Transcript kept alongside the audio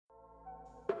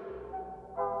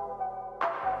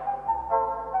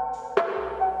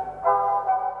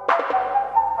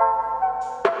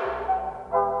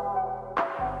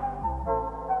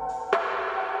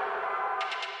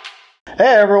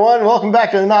Hey everyone, welcome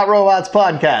back to the Not Robots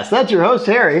podcast. That's your host,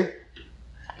 Harry.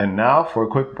 And now for a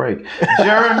quick break.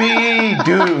 Jeremy,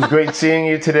 dude, it was great seeing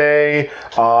you today.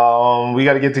 We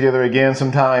got to get together again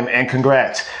sometime, and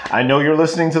congrats. I know you're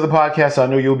listening to the podcast, so I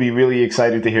know you'll be really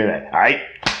excited to hear that. All right,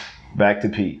 back to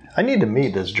Pete. I need to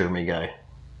meet this Jeremy guy.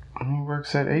 He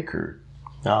works at Acre.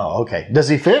 Oh, okay. Does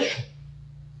he fish?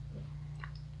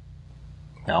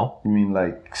 No. You mean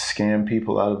like scam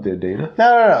people out of their data?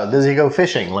 No. Does he go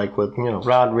fishing, like with,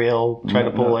 rod, reel, try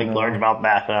to pull largemouth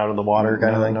bass out of the water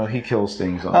kind of thing? No, he kills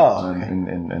things in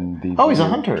the he's a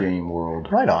hunter. Game world.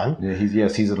 Right on. Yeah,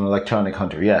 he's an electronic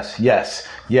hunter. Yes.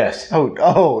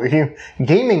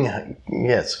 Gaming.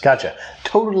 Yes, gotcha.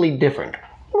 Totally different.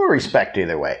 We'll respect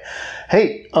either way.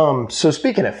 Hey, so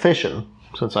speaking of fishing,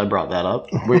 since I brought that up.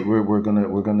 Wait, we're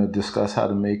gonna discuss how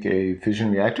to make a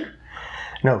fission reactor?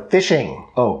 No, fishing.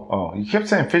 Oh, you kept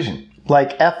saying fission.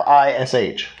 Like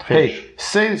F-I-S-H. Fish. Hey,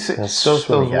 say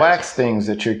those wax things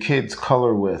that your kids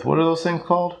color with. What are those things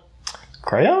called?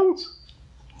 Crayons?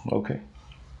 Okay.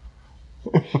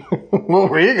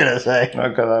 What were you going to say?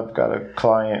 I've got a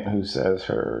client who says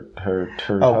her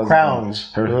husband,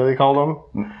 crowns. What do they call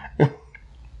them?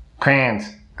 Crayons.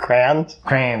 Crayons?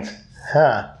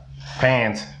 Huh.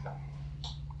 Crayons.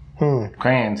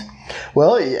 Crayons.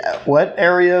 Well, yeah. What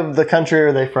area of the country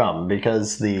are they from?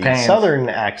 Because the southern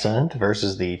accent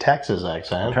versus the Texas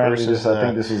accent versus I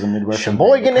think this is a Midwestern.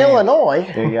 Sheboygan,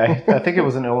 Illinois. Yeah, I think it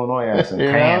was an Illinois accent.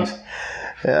 Crayons.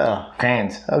 Yeah.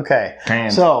 Crayons. Okay.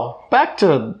 Crayons. So, back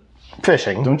to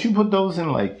fishing. Don't you put those in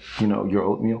your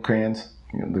oatmeal crayons?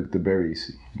 The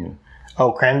berries.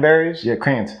 Oh, cranberries? Yeah,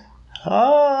 crayons.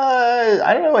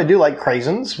 I don't know. I do like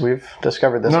craisins. We've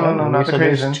discovered this one. No, not the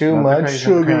craisins. There's too much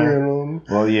sugar in them.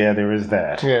 Well, yeah, there is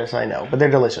that. Yes, I know, but they're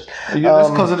delicious. That's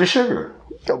because of the sugar.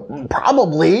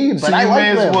 Probably, but I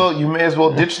like them. You may as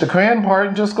well ditch the crayon part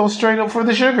and just go straight up for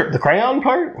the sugar. The crayon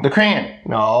part? The crayon.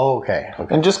 No, okay.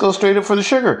 And just go straight up for the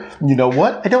sugar. You know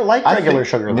what? I don't like regular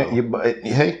sugar, though.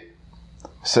 Hey.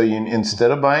 So instead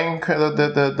of buying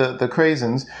the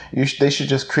craisins, they should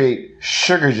just create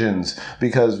sugargens,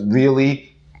 because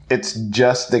really it's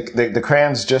just the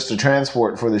crayon's just a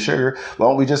transport for the sugar. Why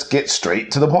don't we just get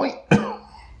straight to the point?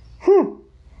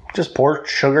 Just pour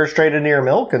sugar straight into your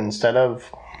milk instead of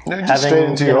having straight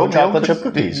into your chocolate chip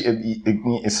cookies.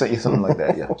 Something like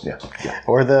that, yeah.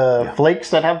 Or the flakes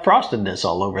that have frostedness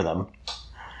all over them.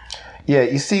 Yeah,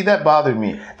 you see, that bothered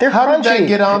me. How did that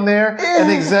get on there?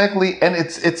 And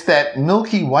it's that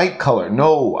milky white color.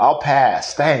 No, I'll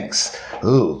pass. Thanks.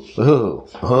 No.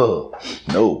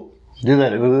 Do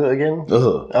that again?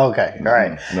 Okay, all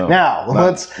right. No, now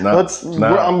let's.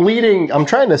 I'm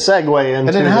trying to segue into. And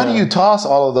then how do you toss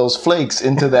all of those flakes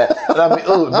into that?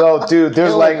 No, dude.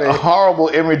 There's like a horrible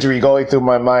imagery going through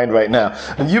my mind right now.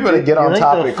 You better get on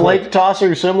topic. The flake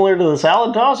tosser similar to the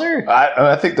salad tosser?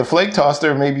 I think the flake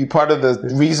tosser may be part of the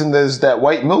reason there's that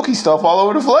white milky stuff all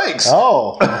over the flakes.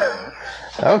 Oh,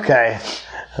 okay.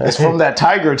 It's from that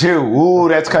tiger too. Ooh,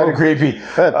 that's kind of creepy.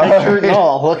 Picture it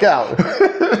all. Look out.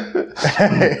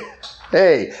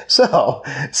 Hey, so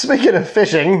speaking of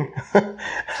fishing,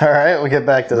 all right, we'll get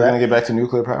back to that. We're going to get back to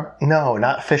nuclear power? No,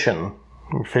 not fishing.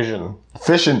 Fission.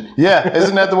 Fishing. Yeah,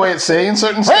 isn't that the way it's saying in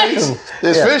certain states?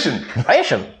 It's fishing.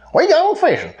 Fishing. We go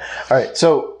fishing. All right,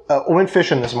 so went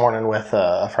fishing this morning with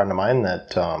a friend of mine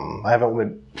that I haven't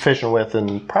been fishing with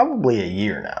in probably a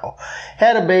year now.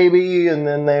 Had a baby, and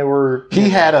then they were... He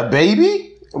had a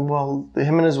baby? Well,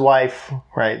 him and his wife,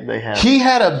 right, they had... He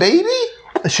had a baby?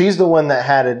 She's the one that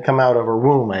had it come out of her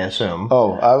womb, I assume.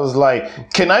 Oh, I was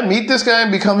like, can I meet this guy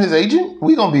and become his agent?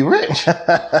 We gonna be rich.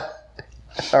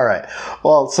 All right.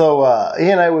 Well, so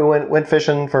he and I, we went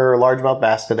fishing for largemouth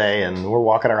bass today, and we're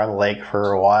walking around the lake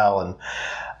for a while, and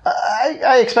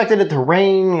I expected it to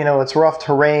rain. It's rough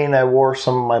terrain. I wore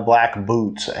some of my black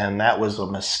boots, and that was a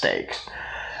mistake.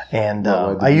 And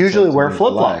I usually wear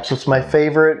flip-flops. It's my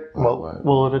favorite.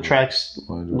 It attracts,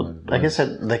 like I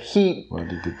said, the heat. Why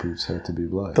did the boots have to be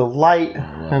black? The light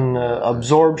and the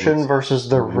absorption versus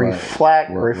the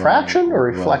refraction or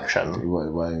reflection.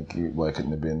 Why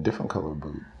couldn't it be a different color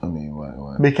boot? I mean,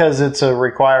 why? Because it's a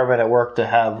requirement at work to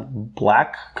have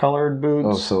black-colored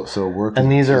boots. Oh, so work.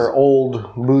 And these are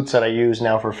old boots that I use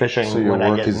now for fishing when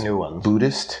I get new ones.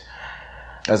 Buddhist?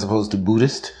 As opposed to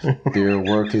Buddhist? Their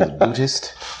work is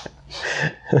Buddhist?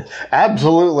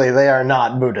 Absolutely, they are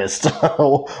not Buddhist.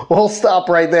 We'll stop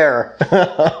right there.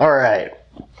 All right.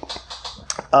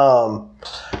 I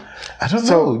don't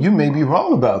know. You may be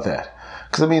wrong about that.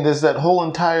 Because I mean, there's that whole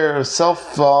entire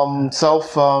self no,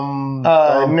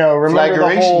 remember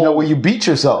flagellation, the whole... where you beat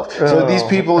yourself. So these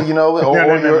people,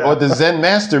 or the Zen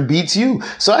master beats you.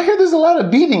 So I hear there's a lot of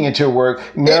beating at your work.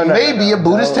 It may be a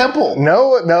Buddhist temple.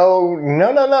 No.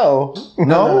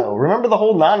 Remember the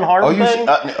whole non-harm thing?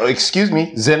 Excuse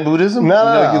me, Zen Buddhism?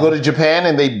 No. You go to Japan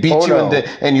and they beat you,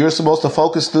 and you're supposed to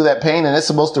focus through that pain, and it's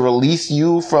supposed to release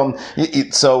you from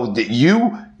it. So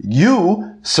you,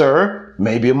 sir,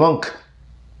 may be a monk.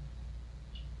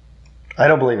 I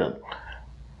don't believe it.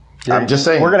 I'm just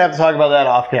saying. We're going to have to talk about that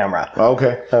off camera.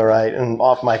 Okay. All right, and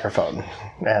off microphone,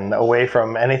 and away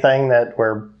from anything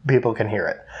where people can hear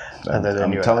it. I'm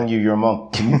telling you, you're a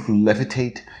monk. Can you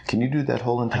levitate? Can you do that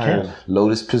whole entire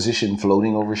lotus position,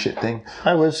 floating over shit thing?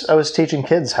 I was teaching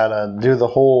kids how to do the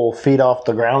whole feet off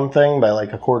the ground thing by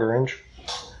like a quarter inch.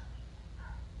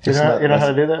 You know how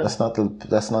to do that?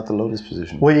 That's not the lotus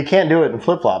position. Well, you can't do it in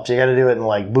flip flops. You got to do it in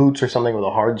like boots or something with a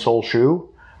hard sole shoe.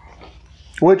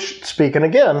 Which, speaking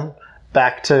again,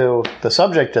 back to the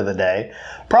subject of the day,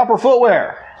 proper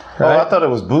footwear. Right? Oh, I thought it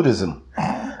was Buddhism.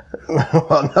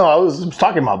 Well, no, I was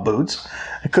talking about boots.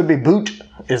 It could be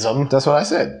bootism. That's what I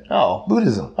said. Oh.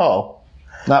 Buddhism. Oh.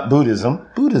 Not Buddhism.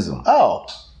 Buddhism. Oh.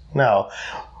 No.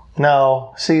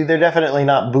 See, they're definitely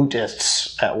not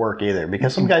bootists at work either,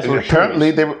 because some guys wear apparently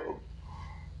shoes. They were.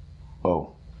 Oh.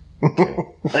 Okay.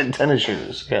 Like tennis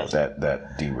shoes, yes.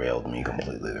 That derailed me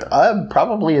completely there.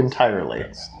 Probably entirely.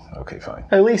 Okay, fine.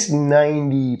 At least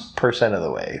 90% of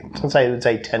the way. Since I would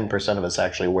say 10% of us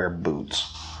actually wear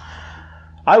boots.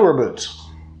 I wear boots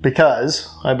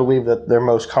because I believe that they're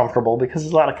most comfortable because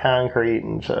there's a lot of concrete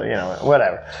and so,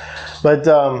 whatever. But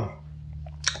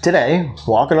today,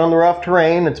 walking on the rough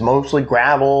terrain, it's mostly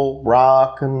gravel,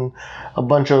 rock, and a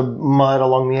bunch of mud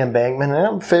along the embankment, and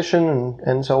I'm fishing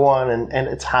and so on, and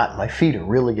it's hot. My feet are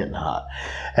really getting hot.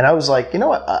 And I was like, you know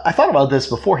what? I thought about this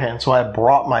beforehand, so I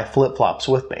brought my flip-flops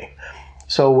with me.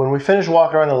 So when we finished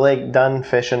walking around the lake, done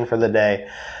fishing for the day,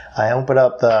 I open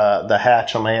up the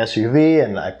hatch on my SUV,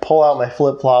 and I pull out my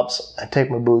flip-flops, I take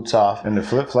my boots off. And the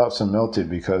flip-flops are melted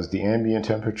because the ambient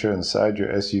temperature inside your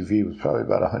SUV was probably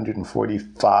about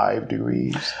 145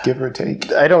 degrees, give or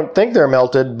take. I don't think they're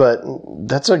melted, but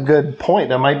that's a good point.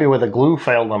 That might be where the glue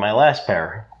failed on my last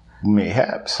pair.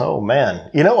 Mayhaps. Oh,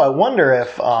 man. I wonder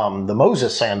if the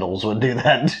Moses sandals would do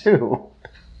that, too.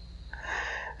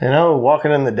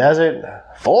 Walking in the desert,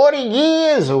 40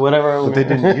 years or whatever. But they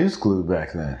didn't use glue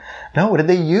back then. No, what did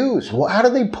they use? How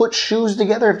did they put shoes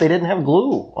together if they didn't have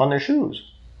glue on their shoes?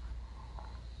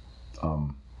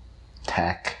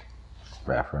 Tack.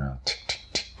 Wrap around.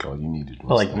 All you needed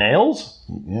was... Like nails?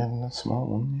 Yeah, that small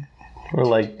one. Or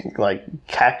like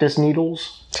cactus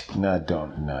needles? No, I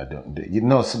don't.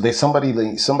 Somebody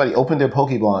opened their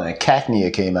Pokeball and a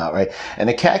Cacnea came out, right? And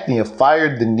the Cacnea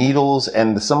fired the needles,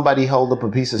 and somebody held up a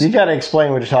piece of... You got to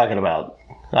explain what you're talking about.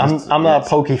 I'm not a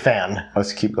Poke fan.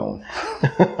 Let's keep going.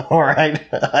 All right.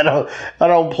 I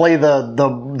don't play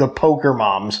the poker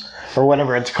moms or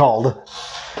whatever it's called.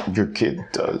 Your kid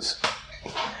does.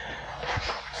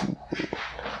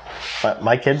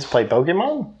 My kids play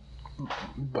Pokemon?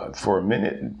 But for a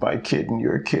minute, my kid and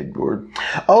your kid were...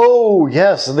 Oh,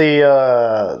 yes, the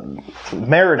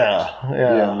Merida.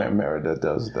 Yeah, Merida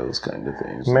does those kind of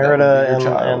things. Merida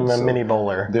and the mini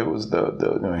bowler. There was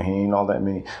no, he ain't all that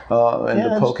many.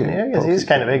 The poking. Yeah, he's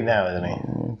kind of big now, isn't he?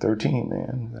 13,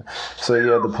 man. So,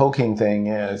 yeah, the poking thing,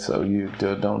 yeah, so you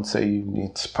don't say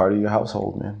it's part of your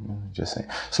household, man. Just saying.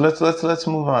 So let's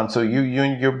move on. So you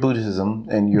and your Buddhism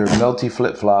and your melty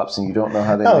flip-flops, and you don't know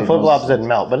how they... No, the flip-flops didn't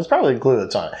melt, but it's probably glue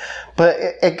that's on it. But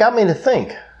it got me to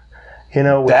think,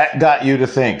 that got you to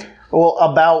think. Well,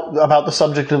 about the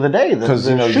subject of the day, because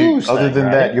shoes other thing, than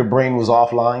right? that, your brain was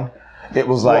offline. It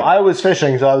was like... Well, I was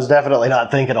fishing, so I was definitely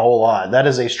not thinking a whole lot. That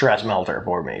is a stress melter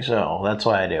for me, so that's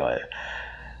why I do it.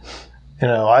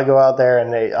 I go out there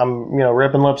and I'm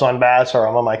ripping lips on bass, or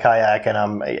I'm on my kayak,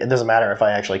 and it doesn't matter if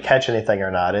I actually catch anything or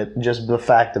not. It just the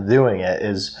fact of doing it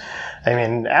is,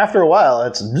 after a while,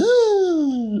 it's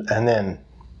and then.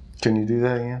 Can you do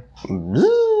that again?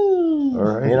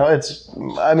 All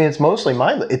right. It's mostly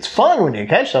mindless. It's fun when you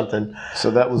catch something.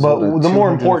 So that was the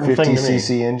more important thing to me.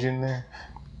 250cc engine there?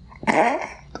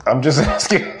 I'm just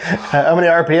asking. How many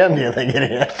RPM do you think it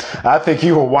hit? I think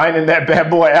you were winding that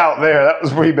bad boy out there. That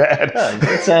was pretty bad.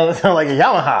 It sounded like a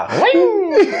Yamaha.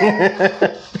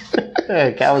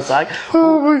 Kawasaki.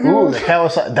 Oh my God. Ooh, the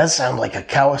Kawasaki. That sounds like a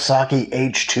Kawasaki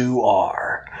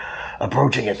H2R.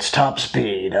 Approaching its top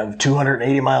speed of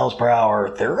 280 miles per hour,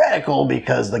 theoretical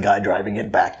because the guy driving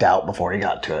it backed out before he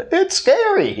got to it. It's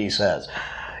scary, he says.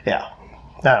 Yeah.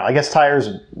 I don't know. I guess tires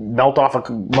melt off of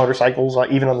motorcycles,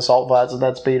 even on the salt flats at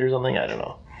that speed or something. I don't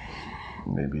know.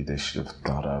 Maybe they should have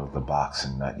thought out of the box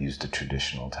and not used a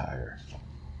traditional tire.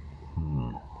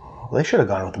 They should have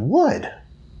gone with wood.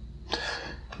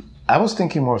 I was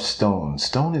thinking more stone.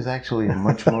 Stone is actually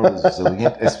much more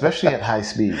resilient, especially at high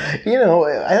speed. You know,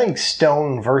 I think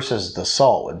stone versus the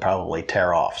salt would probably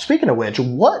tear off. Speaking of which,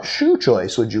 what shoe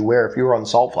choice would you wear if you were on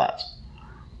salt flats?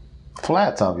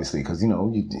 Flats, obviously, because,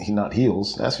 not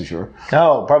heels, that's for sure.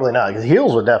 No, probably not, because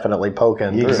heels would definitely poke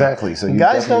in through. Exactly. So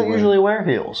guys don't usually wear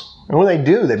heels. And when they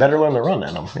do, they better learn to run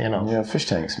in them, Yeah, fish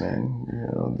tanks, man.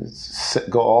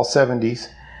 Go all 70s.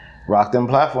 Rock them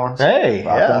platforms. Hey,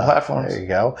 Rock them platforms. There you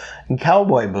go. And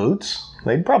cowboy boots.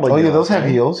 They'd probably. Oh do yeah, those okay. have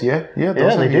heels. Yeah, those they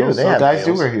have do. heels. They So have guys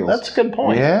heels. do wear heels. That's a good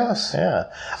point. Yes.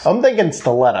 Yeah. I'm thinking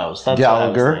stilettos. That's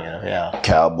Gallagher. what I was thinking of. Yeah.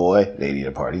 Cowboy. Lady at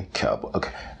a party. Cowboy.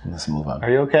 Okay, let's move on.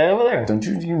 Are you okay over there? Don't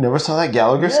you never saw that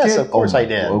Gallagher skit? Yes, of course I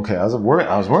did. Okay, I was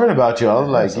worried about you. I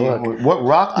was like, what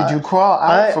rock did you crawl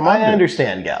out from under? I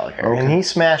understand Gallagher, and he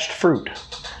smashed fruit.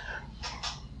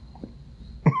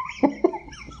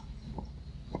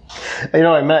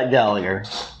 I met Gallagher.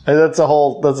 That's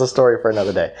a story for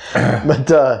another day.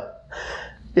 But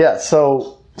yeah,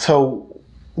 so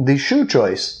the shoe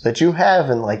choice that you have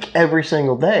in like every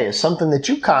single day is something that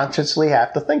you consciously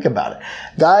have to think about it.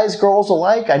 Guys, girls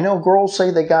alike. I know girls say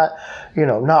they got,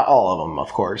 not all of them,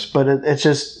 of course, but it's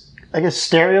just, I guess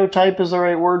stereotype is the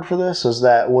right word for this, is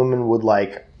that women would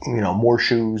like, more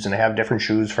shoes and have different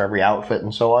shoes for every outfit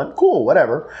and so on. Cool,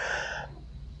 whatever.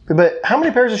 But how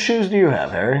many pairs of shoes do you have,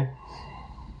 Harry?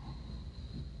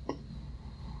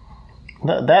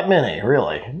 That many,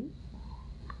 really?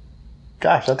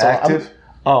 Gosh, that's active.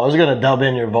 I was going to dub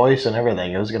in your voice and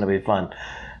everything. It was going to be fun.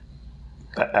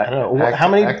 I don't know. How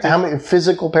many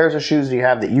physical pairs of shoes do you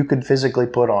have that you could physically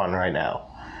put on right now?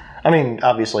 I mean,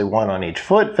 obviously one on each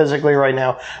foot physically right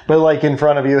now, but like in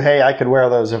front of you, hey, I could wear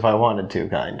those if I wanted to,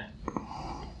 kind.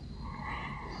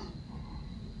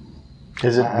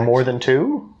 Is it more than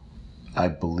two? I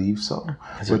believe so.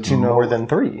 Is it more than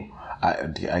three?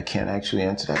 I can't actually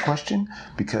answer that question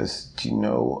because,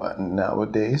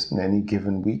 nowadays, in any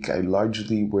given week, I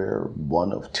largely wear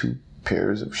one of two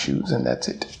pairs of shoes, and that's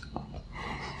it.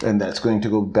 And that's going to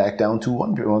go back down to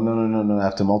one pair. Well, no. I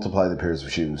have to multiply the pairs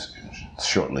of shoes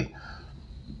shortly.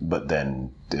 But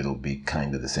then it'll be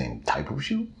kind of the same type of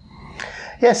shoe.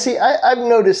 Yeah, see, I've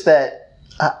noticed that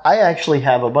I actually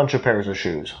have a bunch of pairs of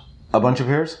shoes. A bunch of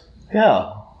pairs?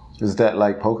 Yeah. Is that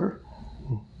like poker?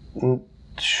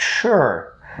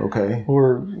 Sure. Okay.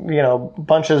 Or,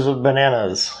 bunches of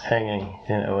bananas hanging,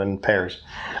 in pairs.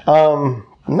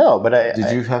 No, but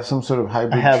Did you have some sort of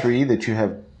hybrid tree that you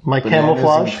have my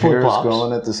camouflage flip-flops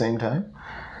going at the same time?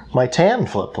 My tan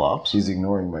flip-flops. He's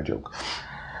ignoring my joke.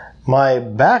 My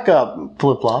backup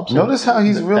flip-flops. Notice how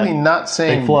he's really not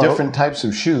saying different types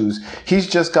of shoes. He's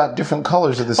just got different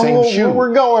colors of the same shoe.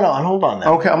 We're going on. Hold on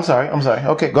now. Okay, I'm sorry.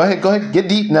 Okay, go ahead. Get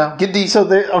deep now. Get deep. So,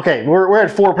 we're at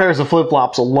 4 pairs of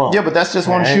flip-flops alone. Yeah, but that's just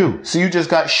one shoe. So you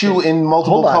just got shoe in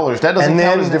multiple colors. That doesn't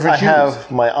count as different shoes. I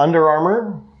have my Under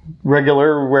Armour,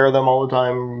 regular, wear them all the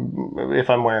time if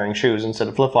I'm wearing shoes instead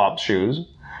of flip-flop shoes.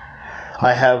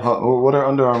 I have... what are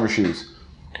Under Armour shoes?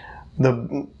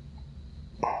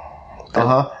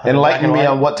 Enlighten me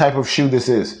on what type of shoe this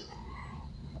is.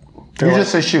 You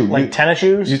just say shoe. Like tennis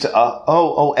shoes? You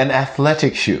an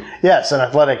athletic shoe. Yes, an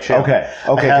athletic shoe. Okay,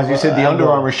 because you said the Under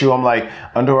Armour shoe. I'm like,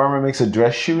 Under Armour makes a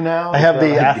dress shoe now? I have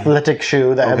the athletic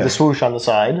shoe that have the swoosh on the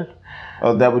side.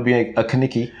 Oh, that would be a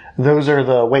Kaniki. Those are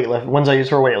the ones I use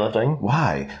for weightlifting.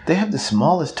 Why? They have the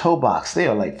smallest toe box. They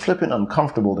are like flipping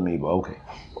uncomfortable to me, but okay.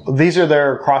 These are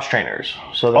their cross trainers.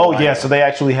 So so they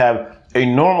actually have a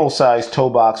normal size toe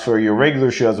box for your regular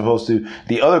shoe as opposed to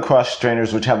the other cross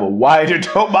trainers which have a wider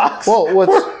toe box. Well,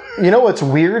 what's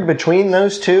weird between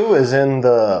those two is in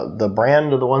the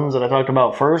brand of the ones that I talked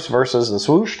about first versus the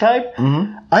swoosh type.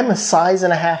 Mm-hmm. I'm a size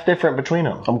and a half different between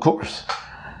them. Of course.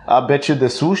 I bet you the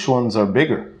swoosh ones are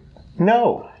bigger.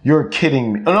 No. You're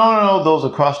kidding me. No, those are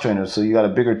cross trainers, so you got a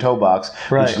bigger toe box,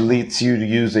 which leads you to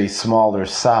use a smaller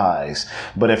size.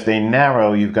 But if they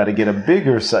narrow, you've got to get a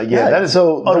bigger size. Yeah, that is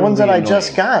so the ones that I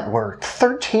just got were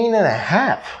 13 and a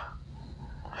half.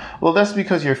 Well, that's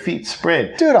because your feet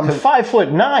spread. Dude, I'm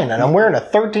 5'9" and I'm wearing a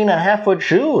 13 and a half foot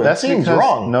shoe. That seems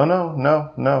wrong.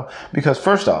 No. Because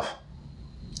first off,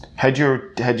 had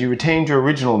you retained your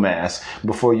original mass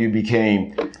before you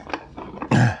became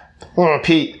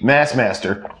Pete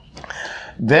Massmaster,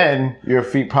 then your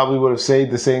feet probably would have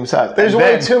stayed the same size. There's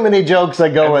way too many jokes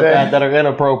that go with that are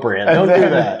inappropriate. Don't do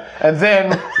that. And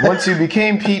then once you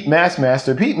became Pete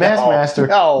Massmaster, Pete Massmaster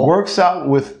works out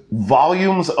with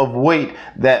volumes of weight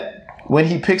that when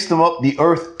he picks them up, the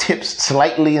earth tips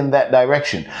slightly in that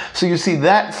direction. So you see,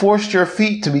 that forced your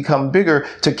feet to become bigger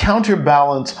to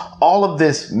counterbalance all of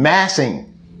this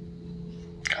massing.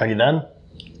 Are you done?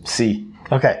 See.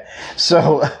 Okay.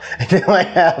 So now I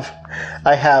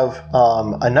have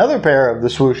another pair of the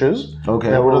swooshes.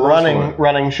 Okay. That What were are those for?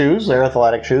 running shoes. They're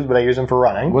athletic shoes, but I use them for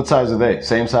running. What size are they?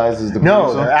 Same size as the No,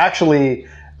 Caruso? they're actually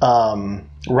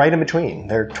right in between.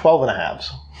 They're 12 and a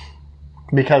halves.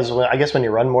 Because I guess when you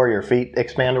run more, your feet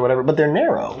expand or whatever, but they're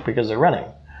narrow because they're running.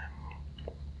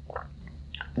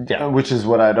 Yeah. Which is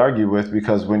what I'd argue with,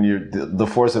 because when the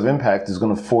force of impact is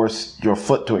going to force your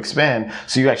foot to expand,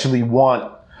 so you actually want,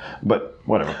 but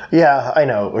whatever. Yeah, I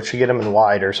know. We should get them in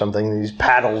wide or something. These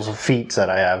paddles of feet that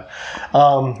I have,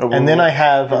 and then I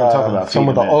have talk about some feet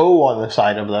with the in a minute. O on the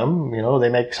side of them. You know, they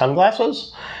make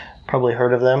sunglasses. Probably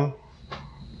heard of them.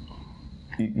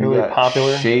 You Really got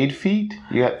popular. Shade feet?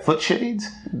 You got foot shades?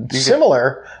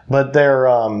 Similar, but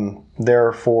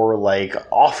they're for like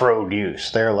off-road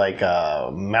use. They're like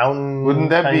mountain.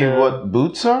 Wouldn't that be kinda what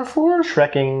boots are for?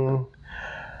 trekking?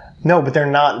 No, but they're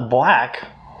not black.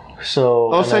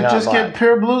 So Oh, and so they're not just black. get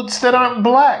pair of boots that aren't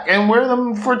black and wear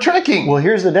them for trekking. Well,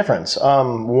 here's the difference.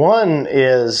 One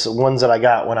is ones that I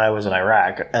got when I was in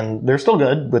Iraq, and they're still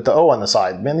good with the O on the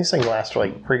side. Man, these things last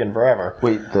like freaking forever.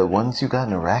 Wait, the ones you got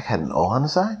in Iraq had an O on the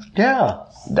side? Yeah,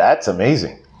 That's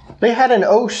amazing. they had an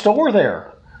O store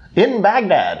there in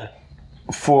Baghdad.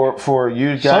 For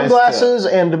you guys, Sunglasses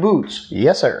and the boots.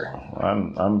 Yes, sir.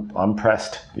 I'm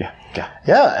pressed. Yeah.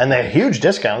 Yeah, and they have huge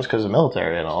discounts because of the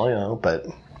military and all, you know. But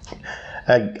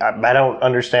I don't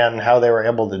understand how they were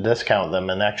able to discount them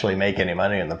and actually make any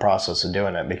money in the process of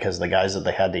doing it, because the guys that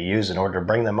they had to use in order to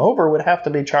bring them over would have to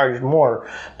be charged more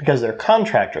because they're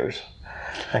contractors.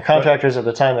 And contractors at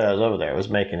the time that I was over there was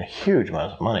making a huge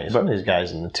amount of money. Some of these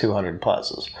guys in the 200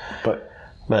 pluses.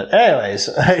 But anyways,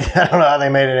 I don't know how they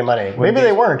made any money. Maybe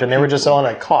they weren't, and they were just selling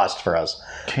at cost for us.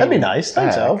 That'd be nice.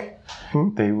 Thanks, Al.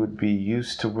 They would be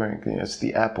used to wearing. It's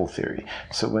the Apple theory.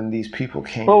 So when these people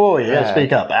came, Whoa, you gotta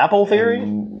speak up. Apple theory?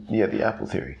 Yeah, the Apple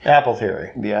theory. Apple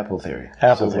theory. The Apple theory.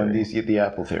 Apple so when theory. the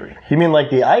Apple theory. You mean like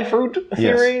the iFruit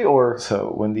theory, Yes. or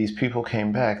So when these people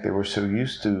came back, they were so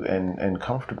used to and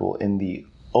comfortable in the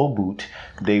O boot,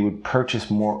 they would purchase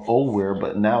more O wear,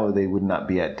 but now they would not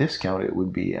be at discount. It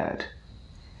would be at.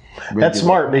 That's regular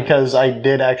smart, price. because I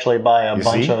did actually buy a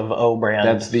bunch see? of O brand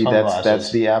That's the sunglasses.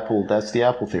 that's the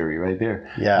Apple theory right there.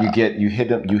 Yeah. You hit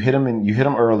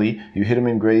them early. You hit them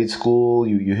in grade school.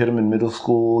 You hit them in middle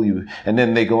school. And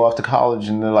then they go off to college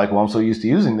and they're like, well, I'm so used to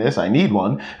using this, I need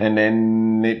one. And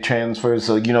then it transfers.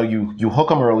 So you hook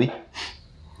them early,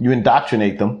 you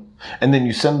indoctrinate them, and then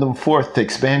you send them forth to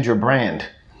expand your brand.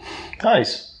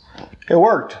 Nice. It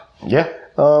worked. Yeah.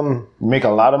 Make a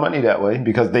lot of money that way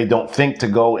because they don't think to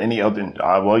go any other.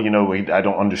 I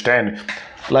don't understand.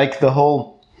 Like the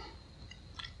whole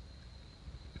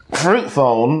fruit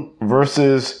phone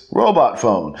versus robot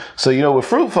phone. So, with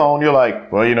fruit phone, you're like,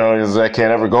 well, I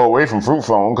can't ever go away from fruit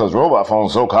phone because robot phone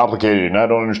is so complicated and I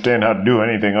don't understand how to do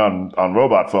anything on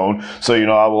robot phone. So,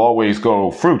 I will always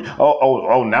go fruit.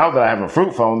 Oh, now that I have a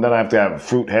fruit phone, then I have to have a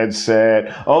fruit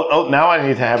headset. Oh, now I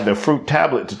need to have the fruit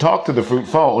tablet to talk to the fruit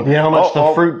phone. You know how much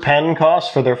the fruit pen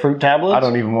costs for their fruit tablets? I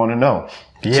don't even want to know.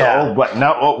 Yeah. So,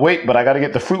 but I got to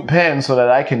get the fruit pen so that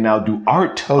I can now do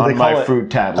art on they my call it fruit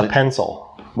tablet. a pencil.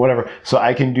 Whatever. So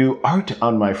I can do art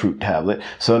on my fruit tablet.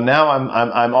 So now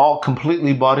I'm all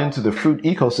completely bought into the fruit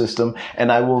ecosystem,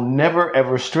 and I will never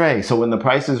ever stray. So when the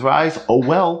prices rise, oh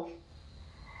well.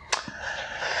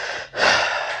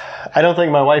 I don't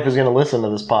think my wife is going to listen to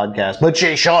this podcast, but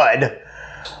she should.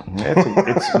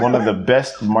 It's one of the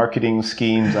best marketing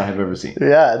schemes I have ever seen.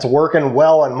 Yeah, it's working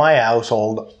well in my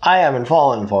household. I haven't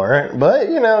fallen for it, but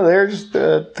there's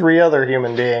 3 other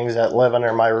human beings that live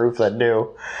under my roof that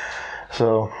do.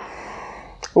 So,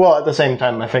 well, at the same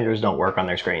time, my fingers don't work on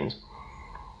their screens.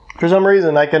 For some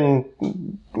reason, I can,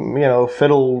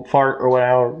 fiddle, fart, or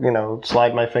whatever,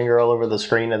 slide my finger all over the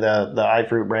screen of the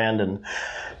iFruit brand, and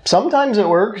sometimes it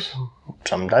works,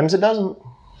 sometimes it doesn't.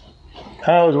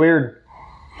 That was weird.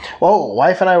 Well,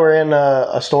 wife and I were in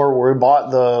a store where we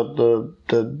bought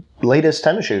the latest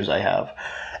tennis shoes I have.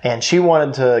 And she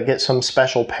wanted to get some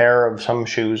special pair of some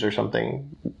shoes or something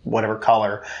whatever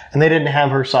color, and they didn't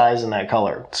have her size in that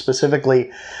color.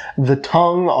 Specifically, the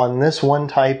tongue on this one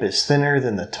type is thinner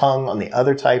than the tongue on the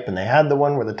other type, and they had the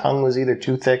one where the tongue was either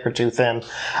too thick or too thin.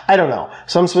 I don't know.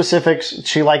 Some specifics,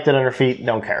 she liked it on her feet,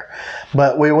 don't care.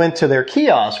 But we went to their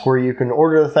kiosk where you can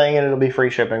order the thing and it'll be free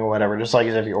shipping or whatever, just like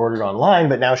as if you ordered online,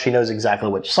 but now she knows exactly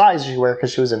which size you wear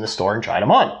because she was in the store and tried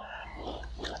them on.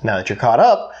 Now that you're caught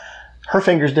up, her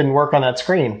fingers didn't work on that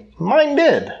screen. Mine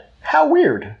did. How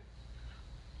weird.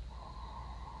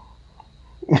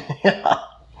 Yeah.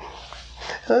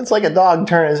 It's like a dog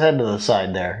turning his head to the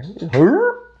side there.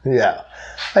 Yeah.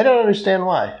 I don't understand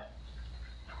why.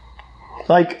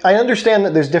 Like, I understand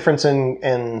that there's difference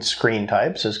in screen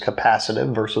types as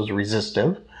capacitive versus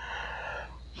resistive.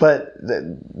 But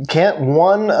can't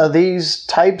one of these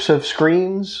types of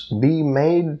screens be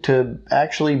made to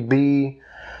actually be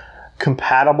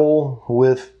compatible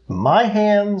with my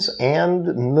hands and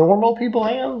normal people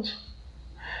hands?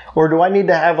 Or do I need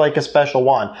to have like a special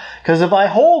wand? Because if I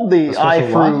hold the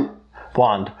iFruit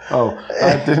wand. Oh,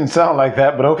 that didn't sound like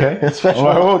that, but okay.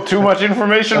 Special too much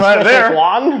information right there.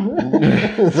 Wand?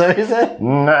 Is that what you said?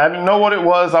 I didn't know what it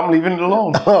was. I'm leaving it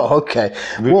alone. Oh, okay.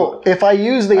 Well, if I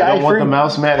use the iFruit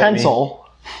pencil,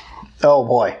 oh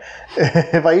boy,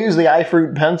 if I use the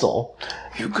iFruit pencil.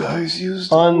 You guys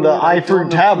used on the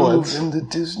iFruit tablets in the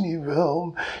Disney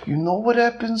realm. You know what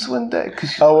happens when that?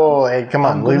 Oh, hey, come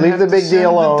on. We leave the big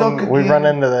deal alone. We run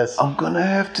into this. I'm gonna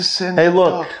have to send. Hey,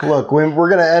 look. We're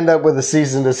gonna end up with a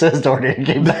cease and desist order to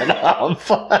keep that off.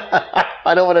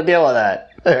 I don't want to deal with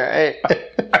that. All right.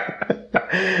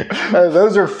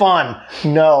 Those are fun.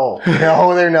 No,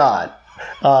 they're not.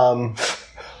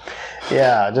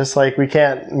 Yeah, just like we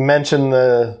can't mention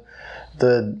the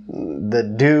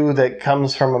dew that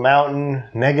comes from a mountain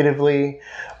negatively,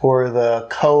 or the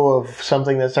co of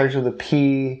something that starts with a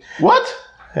P. What?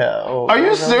 Yeah. Are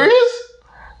you serious?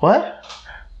 What?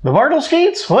 The Bartle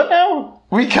Skeets? What now?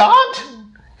 We can't?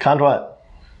 Can't what?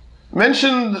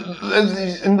 Mention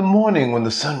in the morning when the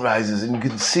sun rises and you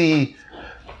can see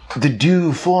the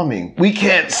dew forming. We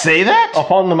can't say that?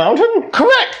 Upon the mountain?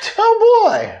 Correct! Oh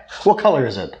boy! What color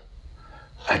is it?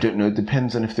 I don't know. It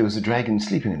depends on if there was a dragon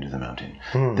sleeping under the mountain.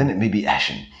 Then it may be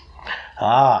ashen.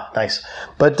 Ah, nice.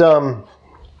 But,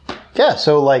 yeah,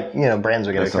 so, like, brands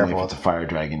are going to be careful. If it's a fire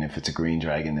dragon. If it's a green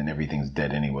dragon, then everything's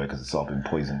dead anyway because it's all been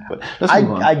poisoned. But let's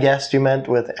move on. I guessed you meant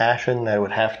with ashen that it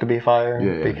would have to be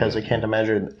fire because I can't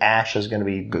imagine ash is going to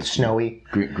be snowy.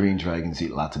 Green dragons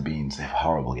eat lots of beans. They have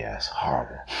horrible gas.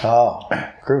 Horrible. Oh,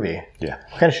 groovy. Yeah.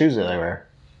 What kind of shoes do they wear?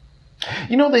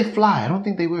 They fly. I don't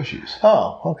think they wear shoes.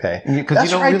 Oh, okay.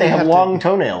 That's right. Really they have long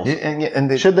toenails.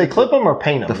 Should they clip them or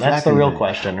paint them? That's the real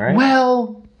question, right?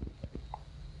 Well,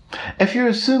 if you're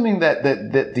assuming that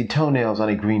the toenails on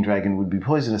a green dragon would be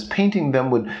poisonous, painting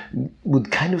them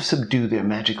would kind of subdue their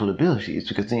magical abilities,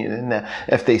 because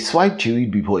if they swiped you,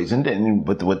 you'd be poisoned, and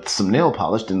with some nail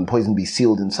polish, then the poison be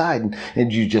sealed inside,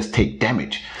 and you just take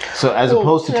damage. So as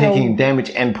opposed to taking damage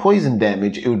and poison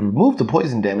damage, it would remove the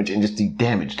poison damage and just do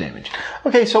damage.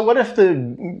 Okay, so what if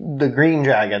the green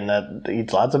dragon that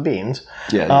eats lots of beans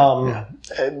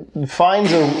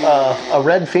finds a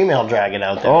red female dragon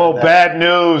out there? Oh, bad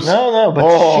news! No,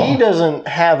 but she doesn't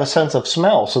have a sense of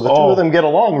smell, so the two of them get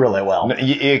along really well.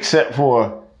 Except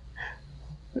for...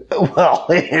 Well,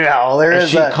 there is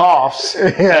she coughs,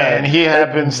 and he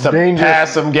happens to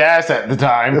pass some gas at the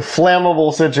time.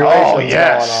 Flammable situations going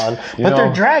on. But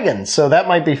they're dragons, so that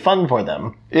might be fun for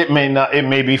them. It may not. It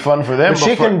may be fun for them. But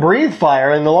she can breathe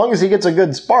fire, and as long as he gets a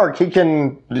good spark, he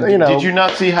can, Did you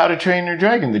not see How to Train Your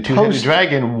Dragon? The two-headed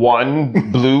dragon,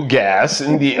 one blew gas,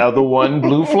 and the other one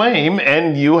blew flame,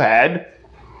 and you had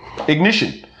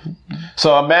ignition.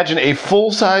 So imagine a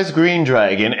full-size green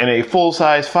dragon and a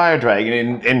full-size fire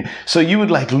dragon, and so you would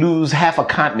lose half a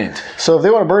continent. So if they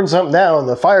want to burn something down,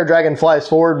 the fire dragon flies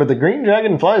forward, but the green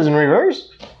dragon flies in reverse?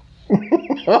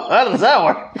 How does that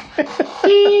work?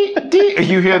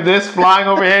 You hear this flying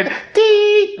overhead?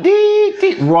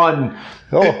 Run.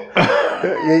 Oh,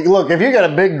 look! If you got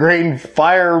a big green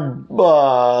fire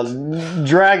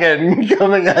dragon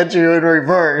coming at you in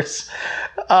reverse,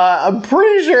 I'm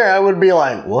pretty sure I would be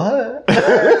like, "What?"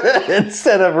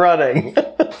 instead of running.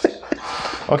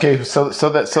 Okay, so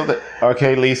that.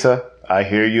 Okay, Lisa, I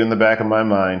hear you in the back of my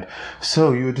mind.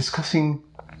 So you were discussing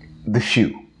the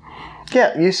shoe.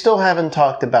 Yeah, you still haven't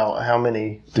talked about how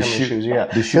many shoes you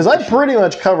got. Because I pretty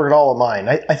much covered all of mine.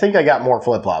 I think I got more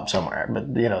flip-flops somewhere,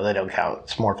 but, they don't count.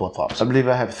 It's more flip-flops. I believe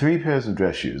I have 3 pairs of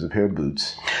dress shoes, a pair of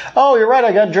boots. Oh, you're right.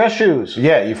 I got dress shoes.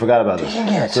 Yeah, you forgot about this.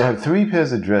 Dang it. So I have 3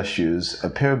 pairs of dress shoes, a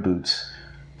pair of boots,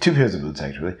 2 pairs of boots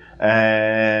actually,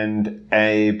 and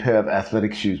a pair of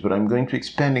athletic shoes. But I'm going to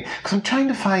expand it because I'm trying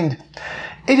to find.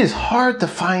 It is hard to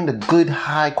find a good,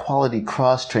 high quality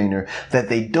cross trainer that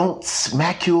they don't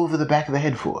smack you over the back of the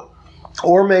head for,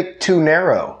 or make too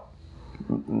narrow.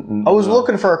 I was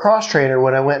looking for a cross trainer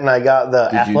when I went and I got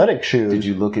the athletic shoes. Did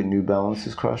you look at New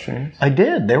Balance's cross trainers? I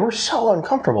did. They were so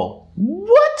uncomfortable.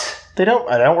 What? I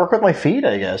don't work with my feet,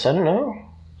 I guess. I don't know.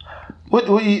 What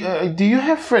do you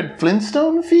have Fred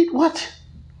Flintstone feet? What?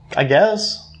 I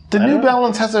guess. The New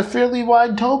Balance has a fairly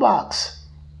wide toe box.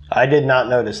 I did not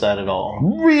notice that at all.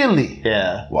 Really?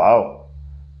 Yeah. Wow.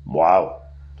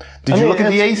 Did you look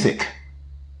at the ASIC?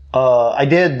 I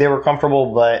did. They were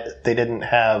comfortable, but they didn't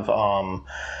have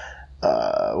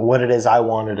what it is I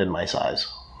wanted in my size.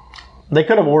 They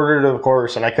could have ordered it, of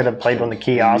course, and I could have played on the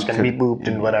kiosk and beep booped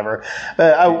and whatever.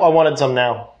 But I wanted some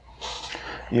now.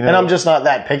 You know, and I'm just not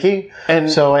that picky, and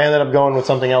so I ended up going with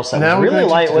something else that was really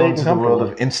lightweight and comfortable. The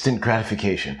world of instant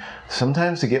gratification.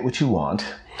 Sometimes to get what you want,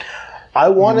 I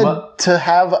wanted to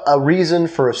have a reason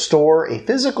for a store, a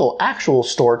physical, actual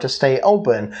store, to stay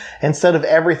open instead of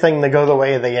everything to go the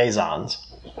way of the Yazons.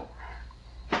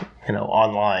 You know,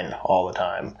 online all the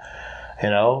time. You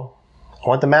know, I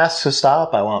want the masks to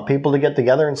stop. I want people to get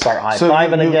together and start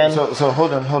high-fiving again. So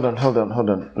hold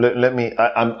on. Let me.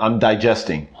 I'm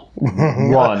digesting.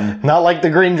 One, not like the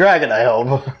Green Dragon, I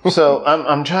hope. So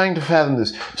I'm trying to fathom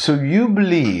this. So you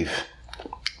believe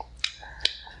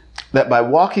that by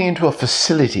walking into a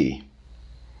facility,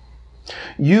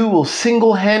 you will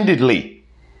single-handedly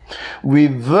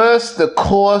reverse the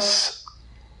course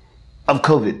of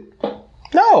COVID?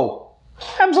 No,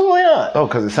 absolutely not. Oh,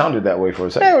 because it sounded that way for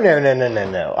a second.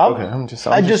 No.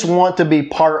 I just want to be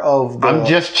part of I'm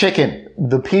just chicken.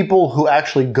 The people who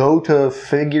actually go to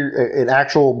an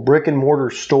actual brick and mortar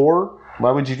store.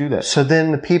 Why would you do that? So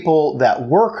then the people that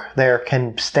work there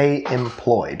can stay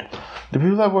employed. The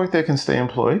people that work there can stay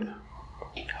employed?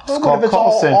 It's called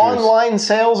call centers. Online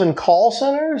sales and call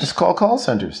centers? It's called call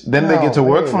centers. Then they get to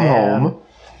work from home.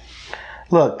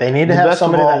 Look, they need to have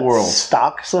somebody that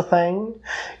stocks the thing,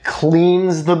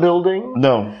 cleans the building.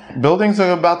 No. Buildings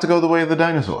are about to go the way of the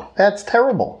dinosaur. That's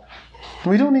terrible.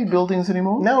 We don't need buildings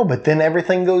anymore. No, but then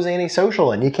everything goes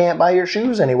antisocial and you can't buy your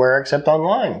shoes anywhere except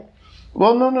online.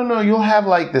 Well, no. You'll have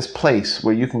like this place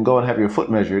where you can go and have your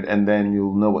foot measured and then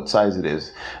you'll know what size it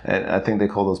is. And I think they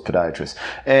call those podiatrists.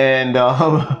 And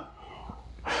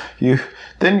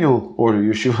you'll order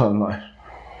your shoe online.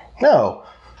 No.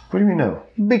 What do you mean no?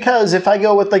 Because if I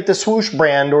go with like the swoosh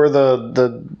brand or the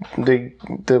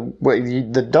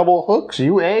double hooks,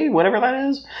 UA, whatever that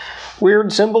is,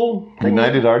 weird symbol.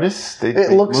 United Artists?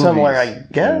 It looks similar, I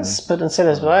guess, but instead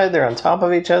of they're on top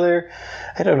of each other.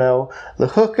 I don't know. The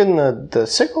hook and the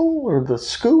sickle or the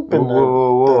scoop and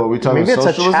whoa. Are we talking maybe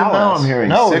socialism it's a chalice. now? I'm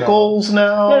hearing sickles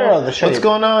now. No, the shape. What's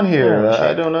going on here?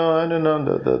 I don't know.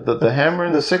 The hammer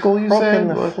and the sickle, you said?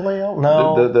 The flail?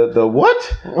 No. The what?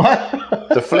 What?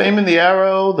 The flame and the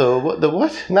arrow? The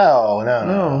what? No.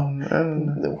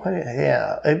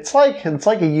 Yeah. It's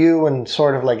like a U and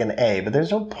sort of like an A, but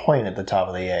there's no point at the top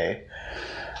of the A.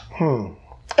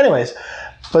 Anyways,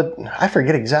 but I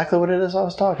forget exactly what it is I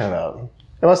was talking about.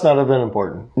 It must not have been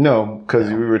important. No, because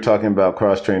we were talking about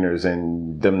cross trainers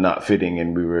and them not fitting,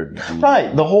 and we were...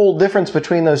 Right. The whole difference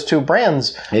between those two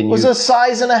brands was a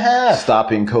size and a half.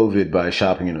 Stopping COVID by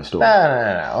shopping in a store.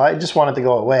 No. I just want it to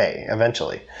go away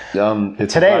eventually.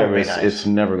 It's Today a virus. Would be nice. It's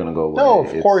never going to go away. No,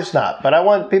 of course not. But I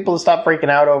want people to stop freaking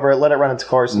out over it, let it run its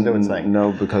course and do its thing.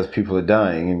 No, because people are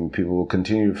dying, and people will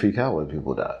continue to freak out when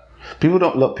people die. People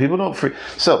don't freak...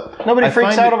 So nobody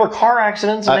freaks out over car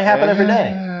accidents, and they happen every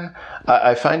day.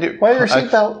 I find it. Wear your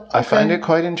seatbelt. I find it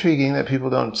quite intriguing that people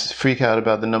don't freak out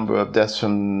about the number of deaths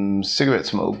from cigarette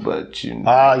smoke, but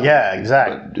yeah,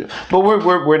 exactly. But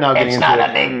we're now getting into. It's not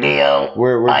a big deal.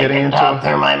 We're getting into. I can talk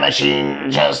through my machine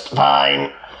just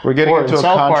fine. We're getting into a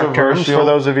South Park controversial. terms, for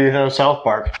those of you who know South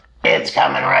Park. It's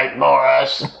coming right for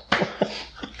us.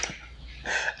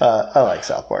 I like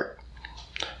South Park.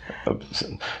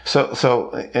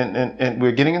 So, and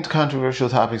we're getting into controversial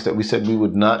topics that we said we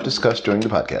would not discuss during the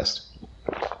podcast.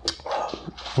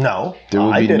 No, there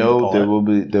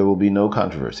will be no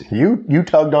controversy. You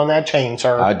tugged on that chain,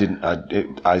 sir. I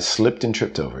didn't. I slipped and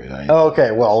tripped over it.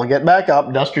 Okay, well, get back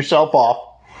up, dust yourself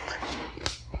off,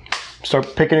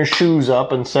 start picking your shoes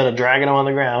up instead of dragging them on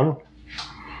the ground,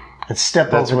 and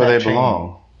step over that chain. That's where they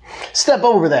belong. Step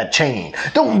over that chain.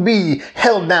 Don't be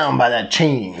held down by that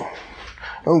chain.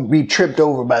 Don't be tripped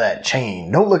over by that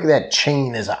chain. Don't look at that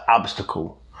chain as an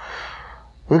obstacle.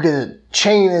 Look at the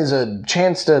chain as a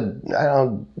chance to,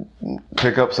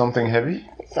 pick up something heavy?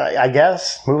 I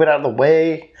guess. Move it out of the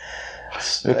way.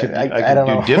 I could I don't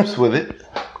do know. dips with it.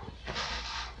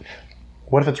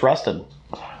 What if it's rusted?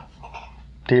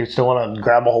 Do you still want to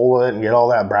grab a hold of it and get all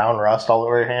that brown rust all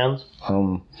over your hands? I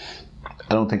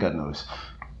don't think I'd notice.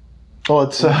 Well,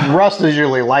 it's rust is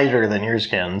usually lighter than your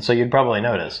skin, so you'd probably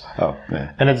notice. Oh,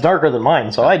 yeah. And it's darker than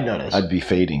mine, so I'd notice. I'd be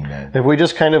fading then. If we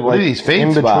just kind of What like are these fade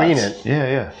in between spots? it.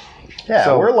 Yeah. Yeah,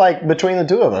 So- we're like between the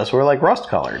two of us, we're like rust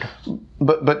colored.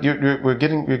 But we're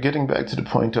getting back to the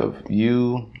point of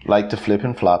you like to flip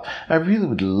and flop. I really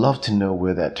would love to know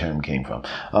where that term came from.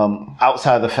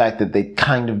 Outside of the fact that they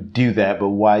kind of do that, but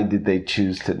why did they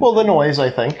choose to? Well, the noise, I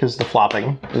think, is the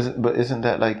flopping. Isn't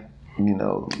that like, you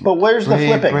know? But where's the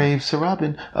flipping? Brave Sir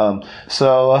Robin.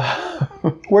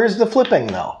 Where's the flipping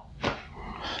though?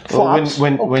 Well, Flops.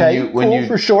 when cool you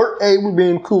for short. Hey, we're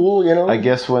being cool, you know. I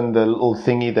guess when the little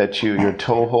thingy that your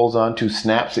toe holds onto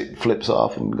snaps, it flips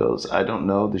off and goes. I don't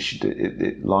know.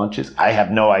 It launches. I have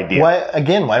no idea.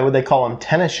 Why would they call them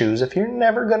tennis shoes if you're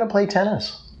never going to play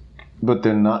tennis? But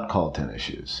they're not called tennis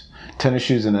shoes. Tennis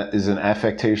shoes is an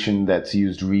affectation that's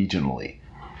used regionally.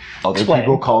 Other Explain.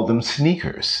 people call them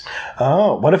sneakers.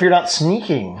 Oh, what if you're not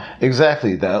sneaking?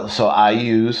 Exactly. So I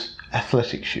use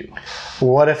athletic shoe.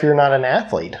 What if you're not an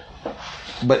athlete?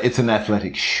 But it's an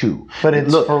athletic shoe. But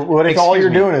it's what if all excuse you're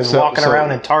me. doing is walking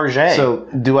around in Target? So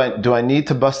do I need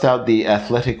to bust out the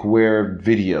athletic wear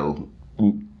video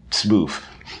spoof?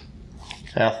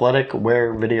 Athletic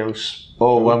wear videos.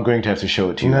 Oh, well, I'm going to have to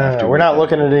show it to you after. No, we're not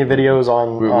looking at any videos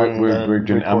on the I'm going to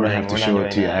recording. have to We're show not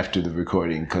it to you doing that. after the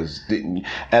recording because.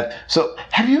 So,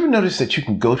 have you ever noticed that you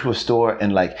can go to a store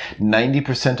and like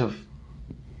 90% of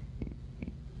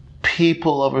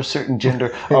people of a certain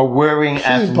gender are wearing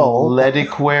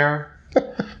athletic wear?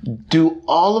 Do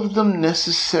all of them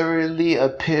necessarily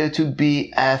appear to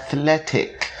be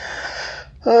athletic?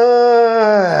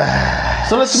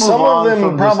 So let's move some on of them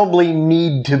from this. probably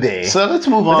need to be. So let's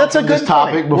move on That's a from good this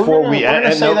topic point. before we're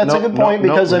gonna say that's a good point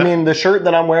because I mean the shirt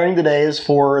that I'm wearing today is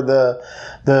for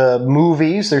the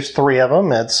movies. There's 3 of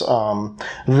them. It's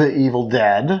The Evil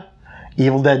Dead,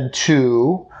 Evil Dead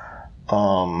 2.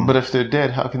 But if they're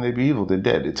dead, how can they be evil? They're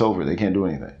dead. It's over. They can't do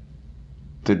anything.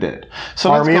 They're dead.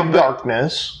 So Army let's of go back.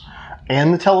 Darkness,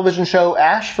 and the television show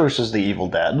Ash vs. the Evil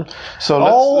Dead. So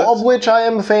all let's of which I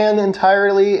am a fan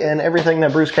entirely, and everything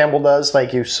that Bruce Campbell does.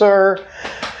 Thank you, sir.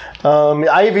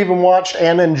 I've even watched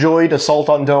and enjoyed Assault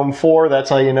on Dome 4. That's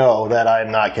how you know that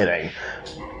I'm not kidding.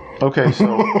 Okay, so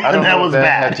I don't That know was if that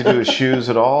bad. had to do with shoes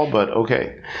at all, but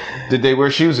okay. Did they wear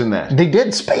shoes in that? They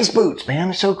did space boots, man.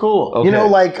 They're so cool. Okay. You know,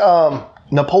 like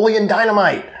Napoleon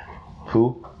Dynamite.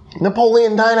 Who?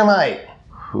 Napoleon Dynamite.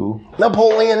 Who?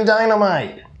 Napoleon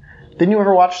Dynamite. Didn't you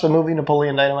ever watch the movie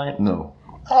Napoleon Dynamite? No.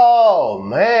 Oh,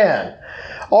 man.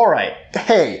 All right.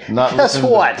 Hey, guess within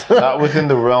what? Not within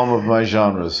the realm of my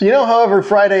genres. You know how every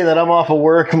Friday that I'm off of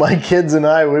work, my kids and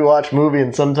I, we watch a movie,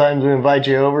 and sometimes we invite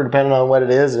you over depending on what it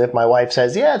is. And if my wife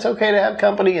says, yeah, it's okay to have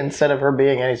company instead of her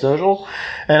being antisocial.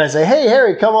 And I say, hey,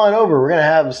 Harry, come on over. We're going to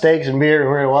have steaks and beer and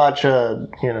we're going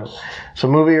to watch, some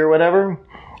movie or whatever.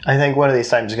 I think one of these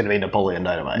times is going to be Napoleon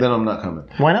Dynamite. Then I'm not coming.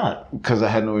 Why not? Because I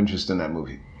had no interest in that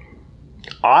movie.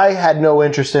 I had no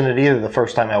interest in it either the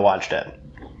first time I watched it.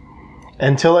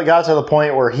 Until it got to the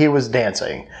point where he was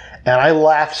dancing. And I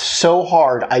laughed so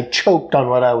hard, I choked on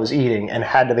what I was eating and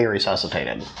had to be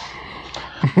resuscitated.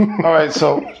 All right,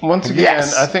 so once again,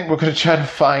 Yes. I think we're going to try to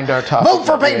find our topic. Vote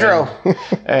for Pedro!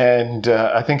 And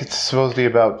I think it's supposed to be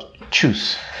about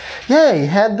choose. Yeah, he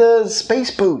had the space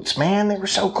boots, man. They were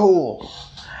so cool.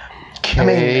 I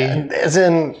mean, as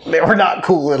in, they were not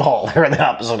cool at all. They were the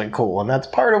opposite of cool. And that's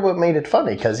part of what made it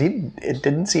funny, because it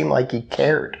didn't seem like he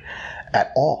cared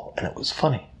at all. And it was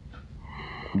funny.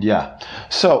 Yeah.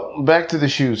 So back to the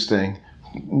shoes thing.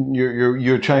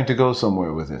 You're trying to go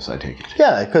somewhere with this, I take it.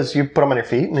 Yeah, because you put them on your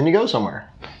feet and then you go somewhere.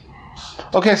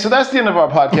 Okay, so that's the end of our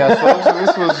podcast, folks.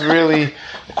 This was really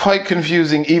quite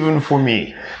confusing, even for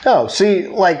me. Oh,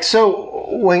 see, so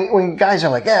when guys are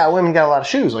like, yeah, women got a lot of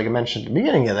shoes, like I mentioned at the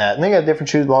beginning of that, and they got different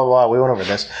shoes, blah, blah, blah, we went over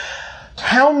this.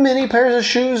 How many pairs of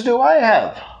shoes do I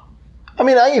have? I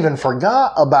mean, I even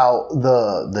forgot about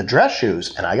the dress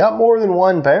shoes, and I got more than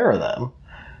one pair of them.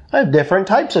 I have different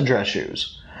types of dress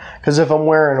shoes. Because if I'm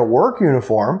wearing a work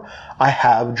uniform, I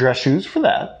have dress shoes for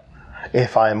that.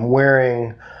 If I'm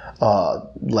wearing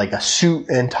like a suit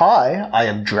and tie, I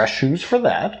have dress shoes for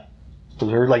that.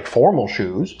 Those are like formal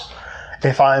shoes.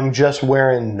 If I'm just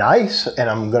wearing nice and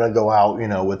I'm going to go out,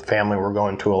 with family, we're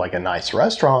going to a nice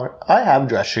restaurant, I have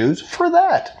dress shoes for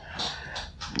that.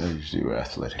 I usually wear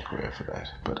athletic wear for that,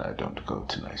 but I don't go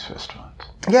to nice restaurants.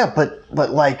 Yeah, but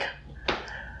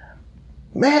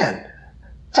man,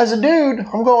 as a dude,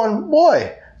 I'm going,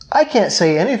 boy, I can't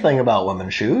say anything about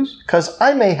women's shoes because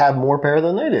I may have more pair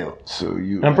than they do. So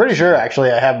you. And I'm pretty sure,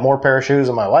 actually, I have more pair of shoes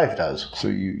than my wife does. So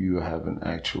you have an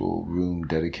actual room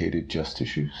dedicated just to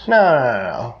shoes?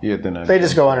 No. Yeah, then They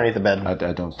just go underneath the bed.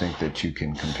 I don't think that you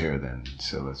can compare then.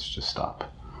 So let's just stop.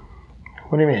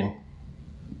 What do you mean?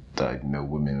 I know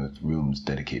women with rooms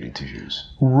dedicated to shoes.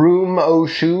 Room o'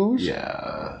 shoes?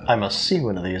 Yeah, I must see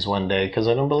one of these one day because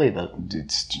I don't believe it.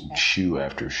 it's shoe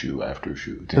after shoe after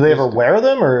shoe. Do they ever wear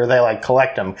them or do they like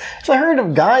collect them? So I heard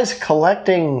of guys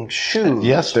collecting shoes.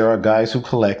 Yes, there are guys who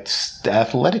collect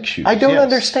athletic shoes. I don't yes.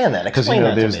 understand that. Because Explain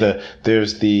that there's to me.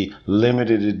 there's the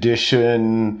limited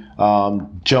edition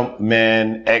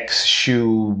Jumpman X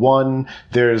Shoe 1.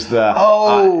 There's the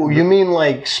Oh, you mean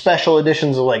like special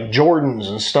editions of like Jordans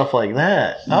and stuff like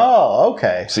that? Oh,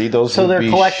 okay. see those. So would they're be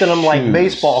collecting them like shoes.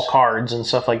 baseball cards and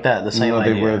stuff like that. The same No,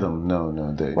 idea. they wear them. No,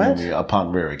 they What? only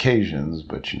upon rare occasions.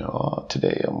 But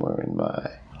today I'm wearing my.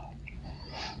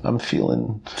 I'm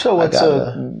feeling. So I it's gotta-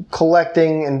 a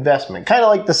collecting investment, kind of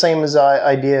like the same as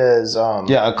idea as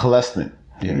yeah, a collectment.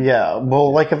 Yeah. Yeah,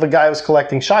 well, like if a guy was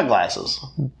collecting shot glasses,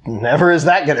 never is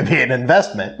that going to be an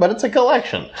investment, but it's a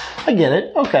collection. I get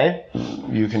it. Okay.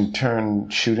 You can turn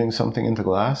shooting something into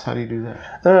glass. How do you do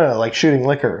that? No, like shooting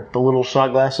liquor. The little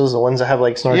shot glasses, the ones that have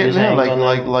like snorkels Yeah, hangs on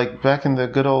them. like back in the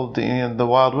good old the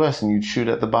Wild West, and you'd shoot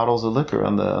at the bottles of liquor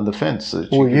on the fence. So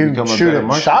that Well, could you become a shoot better at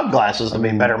marksman. shot glasses to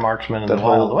be better marksmen in the That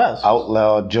Wild whole West.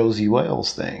 outlaw Josie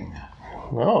Wales thing.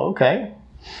 Oh, okay.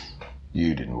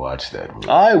 You didn't watch that movie.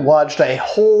 I watched a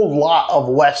whole lot of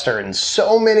westerns,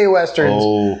 so many westerns,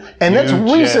 and that's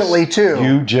you recently just- too.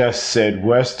 You just said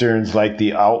westerns like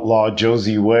the outlaw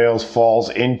Josie Wales falls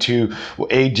into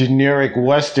a generic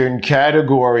western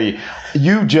category.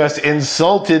 You just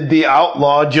insulted the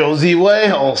outlaw Josie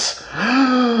Wales.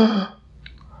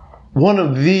 One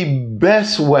of the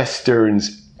best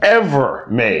westerns ever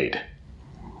made.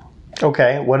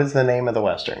 Okay, what is the name of the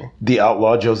western? The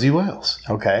outlaw Josie Wales.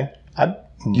 Okay, I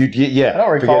Yeah. I don't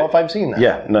recall forget- if I've seen that.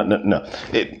 Yeah, no.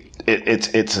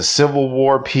 It's a Civil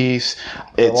War piece.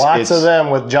 It's Lots it's of them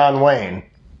with John Wayne.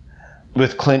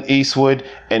 with Clint Eastwood,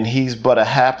 and he's but a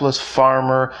hapless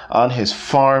farmer on his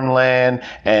farmland,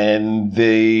 and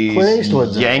the Clint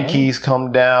Eastwood's in it, Yankees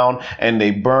come down and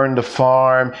they burn the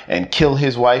farm and kill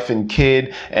his wife and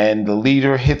kid, and the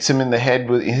leader hits him in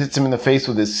the face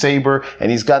with his saber, and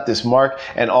he's got this mark,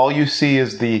 and all you see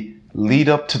is the lead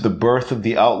up to the birth of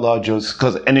the outlaw Joseph,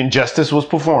 because an injustice was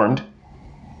performed.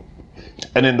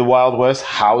 And in the Wild West,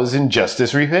 how is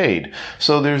injustice repaid?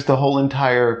 So there's the whole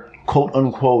entire quote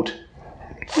unquote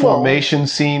formation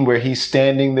scene where he's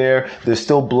standing there. There's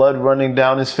still blood running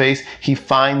down his face. He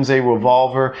finds a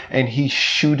revolver and he's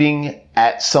shooting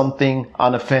at something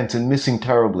on a fence and missing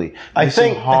terribly. I Missing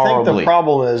think the horribly.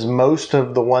 problem is most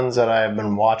of the ones that I've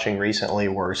been watching recently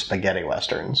were spaghetti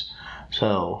westerns.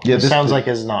 So Yeah, this this- sounds like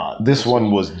it's not. This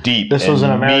one was deep. This was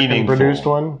and an American meaningful. produced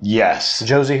one? Yes.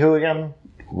 Josie who again?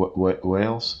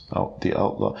 Wales? Oh, the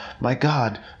outlaw. My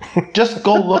God. Just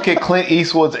go look at Clint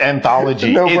Eastwood's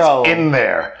anthology. No it's problem. in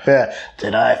there. Yeah.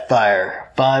 Did I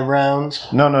fire 5 rounds?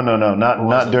 No.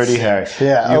 Not Dirty Harry.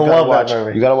 Yeah, I You gotta love that watch,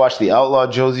 movie. You gotta watch The Outlaw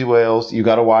Josie Wales. You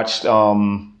gotta watch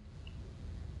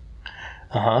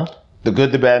Uh-huh. The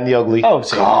Good, the Bad, and the Ugly. Oh,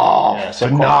 see. Oh, Yes, of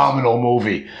phenomenal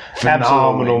movie. Phenomenal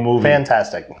Absolutely. movie.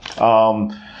 Fantastic.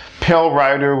 Pale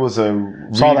Rider was a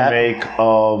Saw that. remake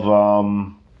of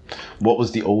what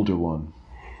was the older one?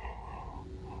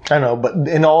 I know, but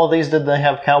in all of these, did they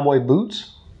have cowboy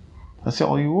boots? That's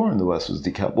all you wore in the West was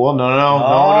the cap. Well,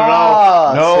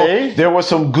 no. See? There were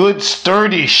some good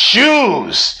sturdy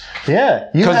shoes. Yeah.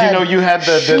 Because you had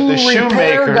the repair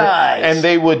shoemaker, guys. and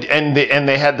they would and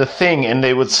they had the thing, and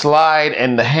they would slide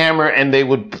and the hammer, and they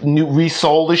would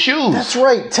resole the shoes. That's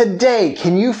right. Today,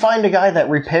 can you find a guy that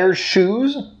repairs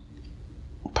shoes?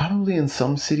 Probably in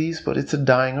some cities, but it's a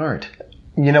dying art.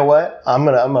 You know what? I'm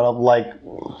gonna like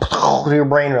to your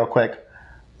brain real quick.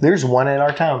 There's one in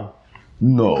our town.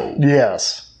 No,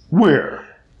 Yes, where?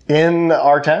 in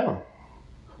our town.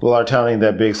 Well, our town ain't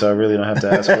that big, so I really don't have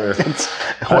to ask where.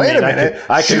 Wait a minute.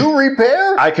 I can- Shoe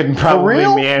repair? I can probably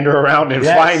real? meander around and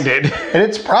Yes. find it. And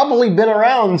it's probably been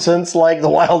around since like the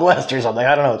Wild West or something.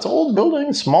 I don't know. It's an old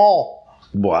building, small.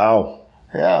 Wow,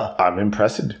 Yeah, I'm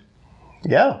impressed.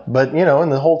 yeah. But in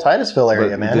the whole Titusville area,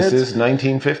 But man, this it's is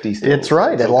 1950s. Still, it's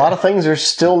right. so A lot of things are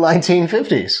still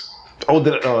 1950s. I'll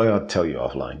tell you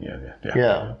offline.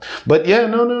 Yeah. But yeah,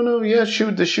 no. Yeah,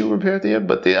 the shoe repair there.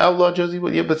 But the outlaw jersey,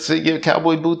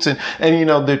 cowboy boots and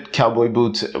the cowboy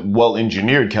boots, well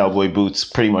engineered cowboy boots,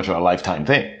 pretty much are a lifetime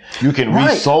thing. You can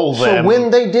resole them. So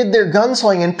when they did their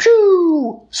gunslinging,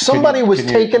 pew, somebody was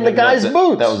taking the guy's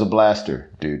boots. That was a blaster,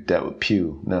 dude. That was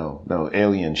pew. No,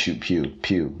 alien shoot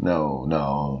pew. No.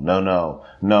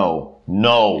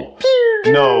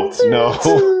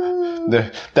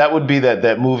 That would be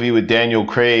that movie with Daniel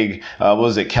Craig.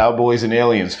 Was it Cowboys and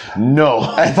Aliens? No.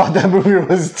 I thought that movie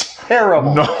was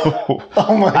terrible. No.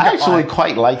 Oh my God. I actually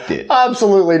quite liked it.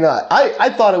 Absolutely not. I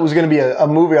thought it was going to be a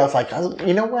movie. I was like,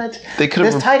 you know what?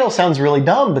 This title sounds really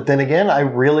dumb, but then again, I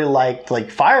really liked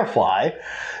Firefly.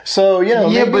 So,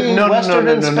 maybe Western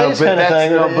in space kind of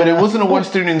thing. But it wasn't a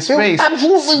Western in space. It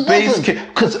absolutely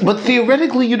wasn't. But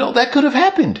theoretically, that could have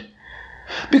happened.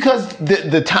 Because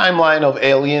the timeline of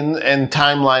Alien and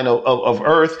timeline of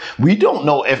Earth, we don't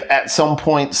know if at some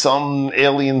point some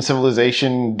alien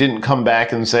civilization didn't come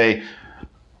back and say,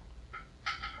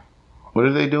 what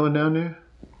are they doing down there?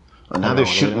 Now they're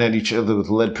shooting at each other with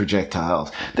lead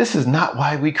projectiles. This is not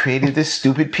why we created this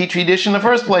stupid Petri dish in the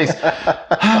first place. All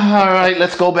right,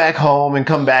 let's go back home and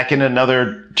come back in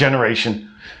another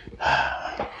generation.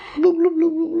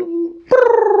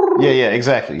 Yeah,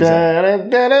 exactly. No,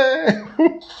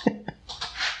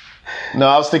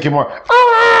 I was thinking more.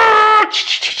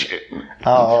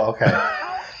 Oh, okay.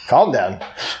 Calm down.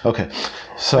 Okay.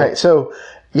 So, right,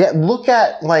 look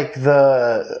at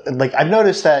I've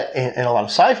noticed that in a lot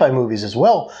of sci-fi movies as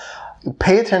well.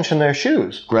 Pay attention to their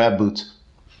shoes. Grab boots.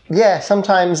 Yeah,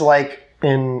 sometimes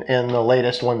in the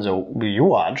latest ones that you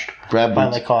watched,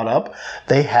 finally caught up,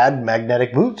 they had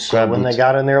magnetic boots. So when they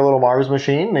got in their little Mars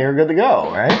machine, they were good to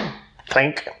go, right?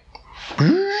 Think.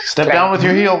 Step down with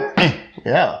your heel.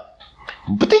 Yeah.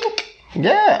 Ba-dink.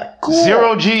 Yeah. Cool.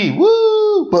 0G.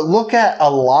 Woo! But look at a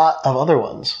lot of other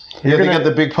ones. They got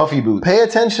the big puffy boots. Pay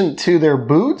attention to their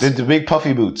boots. The big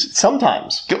puffy boots.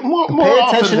 Sometimes. More pay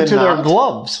attention to not. their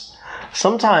gloves.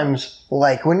 Sometimes,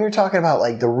 when you're talking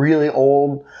about the really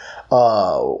old,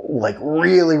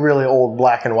 really, really old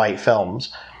black and white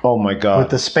films. Oh my God.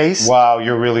 With the space. Wow,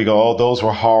 you're really good. Oh, those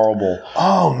were horrible.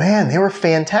 Oh man, they were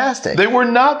fantastic. They were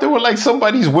not. They were like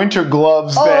somebody's winter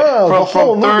gloves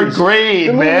from third grade,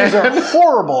 the man. The movies are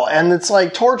horrible, and it's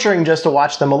torturing just to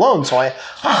watch them alone. So I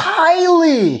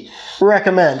highly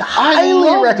recommend.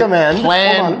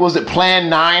 Was it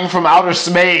Plan 9 from Outer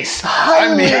Space?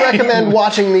 Highly recommend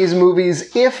watching these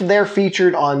movies if they're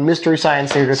featured on Mystery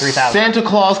Science Theater 3000. Santa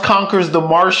Claus Conquers the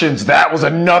Martians. That was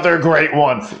another great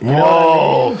one.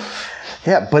 Whoa.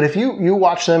 Yeah, but if you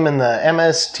watch them in the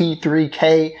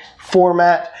MST3K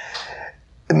format,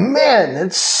 man,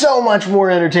 it's so much more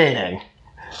entertaining.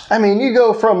 I mean, you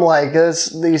go from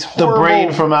these horrible... The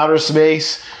brain from outer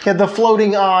space. Yeah, the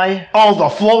floating eye. Oh, the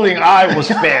floating eye was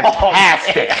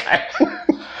fantastic.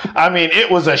 I mean,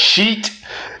 it was a sheet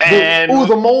and...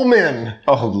 the mole men.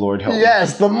 Oh, Lord help me.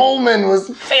 Yes, the mole men was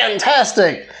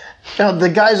fantastic. The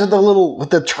guys with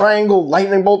the triangle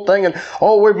lightning bolt thing, and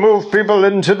we moved people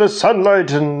into the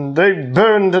sunlight, and they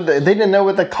burned. They didn't know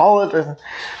what to call it.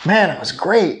 Man, it was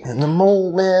great. And the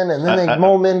mole men, and then the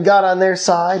mole men got on their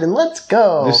side, and let's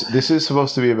go. This is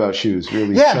supposed to be about shoes,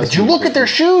 really. Yeah, but you look at their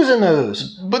shoes in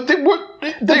those. But they were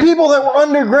the people that were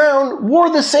underground wore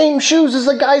the same shoes as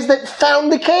the guys that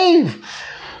found the cave.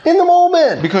 In the mole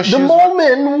men. Because the mole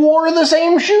men wore the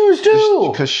same shoes too.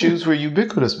 Because shoes were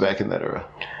ubiquitous back in that era.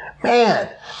 Man,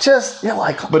 you're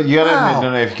like, but you gotta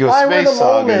admit, if you go why space were the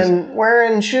mole men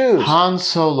wearing shoes? Han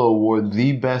Solo wore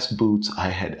the best boots I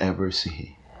had ever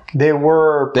seen. They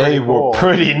were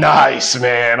pretty nice,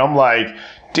 man. I'm like,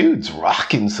 dude's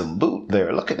rocking some boot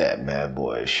there. Look at that bad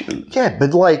boy shoes. Yeah,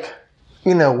 but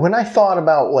when I thought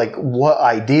about what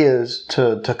ideas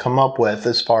to come up with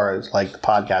as far as the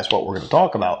podcast, what we're going to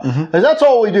talk about, because that's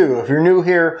all we do. If you're new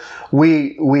here,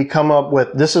 we come up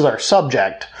with, this is our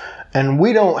subject. And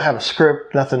we don't have a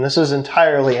script, nothing. This is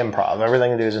entirely improv.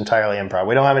 Everything we do is entirely improv.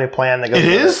 We don't have any plan that goes. It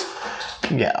is?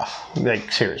 Yeah.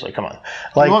 Seriously, come on.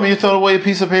 You want me to throw away a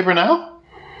piece of paper now?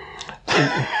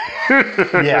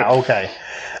 Yeah, okay.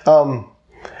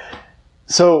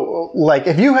 So,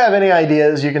 if you have any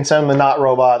ideas, you can send them to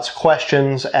notrobots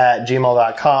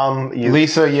questions@gmail.com.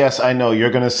 Lisa, yes, I know.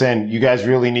 You're going to send. You guys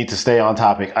really need to stay on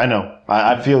topic. I know.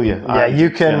 I feel you. Yeah, you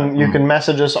can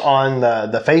message us on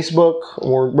the Facebook.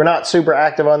 We're not super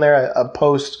active on there. I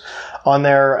post on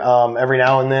there every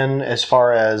now and then as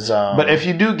far as But if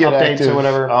you do get updates active, or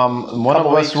whatever, one of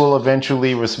couple us weeks. will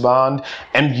eventually respond.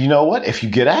 And you know what? If you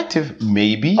get active,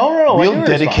 maybe Oh, no, I we'll do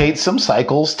dedicate some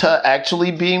cycles to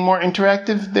actually being more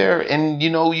interactive there. And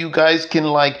you guys can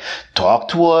like talk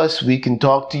to us. We can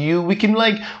talk to you. We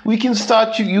can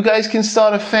start you guys can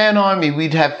start a fan army.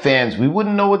 We'd have fans. We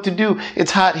wouldn't know what to do.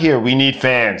 It's hot here. We need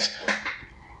fans.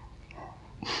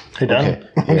 You done?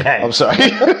 Okay. I'm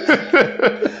sorry.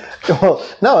 Well,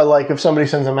 no, like if somebody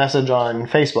sends a message on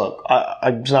Facebook,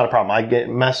 it's not a problem. I get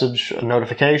message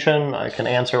notification. I can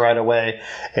answer right away.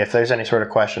 If there's any sort of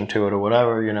question to it or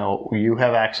whatever, you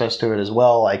have access to it as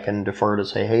well. I can defer to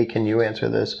say, hey, can you answer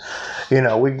this? We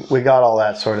got all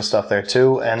that sort of stuff there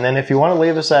too. And then if you want to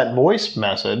leave us that voice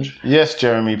message. Yes,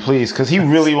 Jeremy, please, because he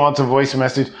really wants a voice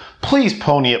message. Please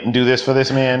pony up and do this for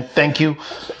this man. Thank you.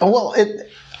 Well,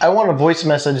 I want a voice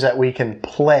message that we can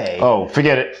play. Oh,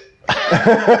 forget it.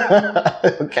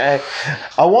 Okay.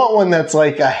 I want one that's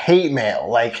like a hate mail.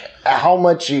 Like how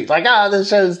much this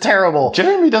show is terrible.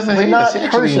 Jeremy doesn't hate not us. He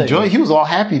actually cursing. enjoyed. He was all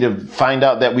happy to find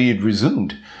out that we had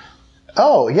resumed.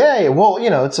 Oh, yeah. Well,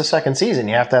 it's the second season.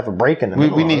 You have to have a break in the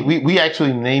middle. We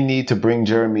actually may need to bring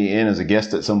Jeremy in as a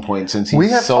guest at some point since he's We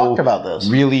have so talked about this.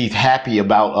 really happy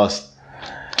about us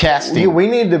casting. We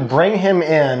need to bring him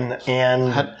in,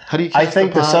 and How do you I cast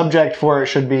think a the pod? subject for it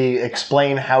should be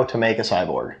explain how to make a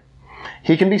cyborg.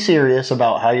 He can be serious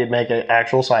about how you'd make an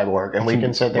actual cyborg, and we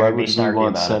can sit there and be snarky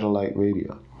about it. satellite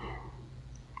radio?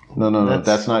 No,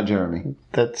 that's not Jeremy.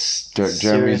 That's Jeremy's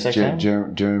serious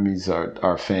XM? Jeremy's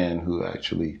our fan who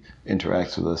actually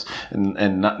interacts with us,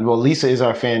 and Lisa is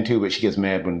our fan too, but she gets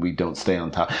mad when we don't stay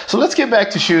on top. So let's get back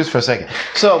to shoes for a second.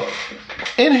 So,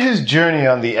 in his journey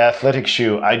on the athletic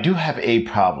shoe, I do have a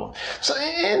problem. So,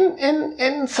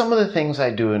 in some of the things I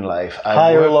do in life,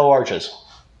 High or low arches?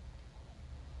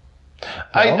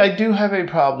 I do have a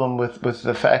problem with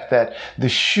the fact that the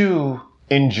shoe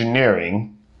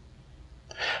engineering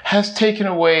has taken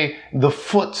away the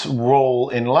foot's role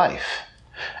in life.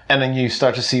 And then you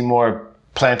start to see more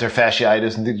plantar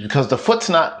fasciitis and things because the foot's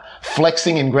not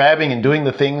flexing and grabbing and doing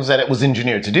the things that it was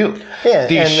engineered to do. Yeah,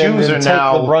 these and shoes then are take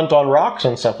now the brunt on rocks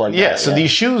and stuff like that. yeah, so these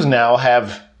shoes now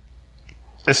have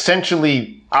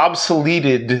essentially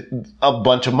obsoleted a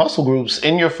bunch of muscle groups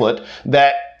in your foot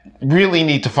that really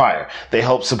need to fire. They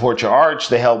help support your arch.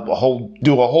 They help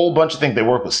do a whole bunch of things. They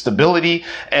work with stability.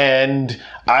 And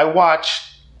I watch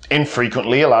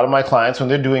infrequently a lot of my clients when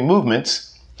they're doing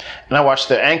movements, and I watch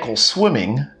their ankles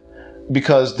swimming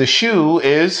because the shoe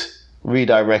is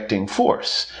redirecting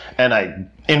force. And I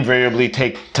invariably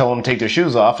tell them to take their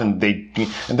shoes off, and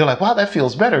they're like, wow, that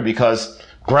feels better because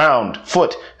ground,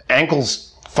 foot,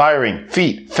 ankles firing,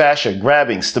 feet, fascia,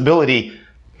 grabbing, stability,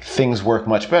 things work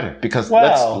much better because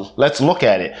Wow. let's look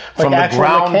at it Like from the actual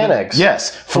ground. mechanics.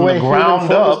 Yes, from way the human ground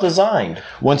foot was up. designed.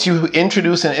 Once you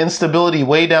introduce an instability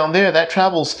way down there, that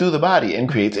travels through the body and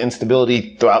creates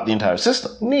instability throughout the entire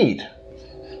system. Neat.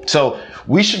 So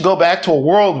we should go back to a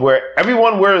world where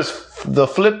everyone wears the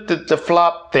flip the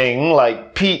flop thing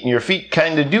like Pete, and your feet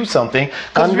kind of do something.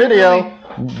 'Cause On really video.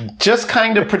 just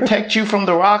kind of protect you from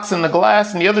the rocks and the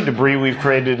glass and the other debris we've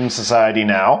created in society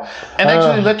now, and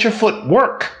actually let your foot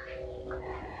work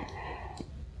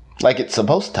like it's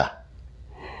supposed to.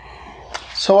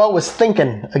 So I was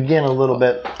thinking again a little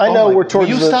bit. I know we're towards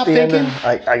will you the, stop the end. thinking?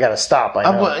 I got to stop. I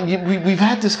know. We've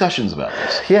had discussions about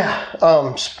this.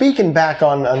 Yeah. Speaking back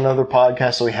on another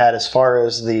podcast that we had as far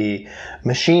as the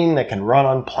machine that can run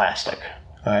on plastic.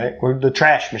 All right. We're the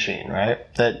trash machine, right?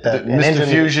 That an Mr. engine-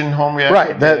 Fusion home reactor.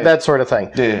 Right, that sort of thing.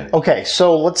 Yeah. Okay,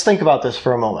 so let's think about this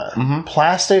for a moment.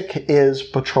 Plastic is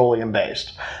petroleum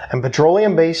based, and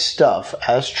petroleum based stuff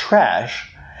as trash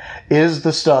is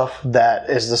the stuff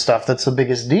that's the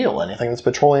biggest deal. Anything that's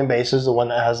petroleum based is the one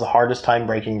that has the hardest time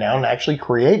breaking down and actually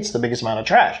creates the biggest amount of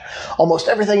trash. Almost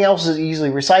everything else is easily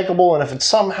recyclable, and if it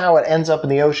somehow ends up in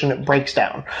the ocean, it breaks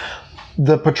down.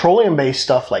 The petroleum-based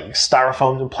stuff like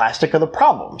styrofoams and plastic are the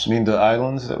problems. You mean the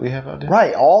islands that we have out there?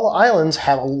 Right, all the islands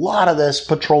have a lot of this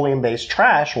petroleum-based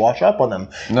trash wash up on them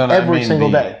every single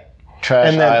day. Trash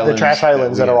And then the trash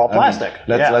islands that are all plastic.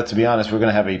 Yeah. Let's be honest, we're going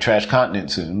to have a trash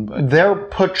continent soon. But They're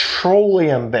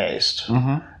petroleum-based.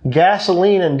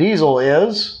 Gasoline and diesel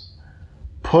is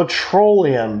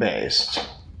petroleum-based.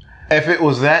 if it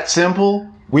was that simple,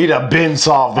 we'd have been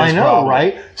solved this I know, problem.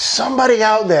 right? Somebody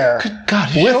out there. God,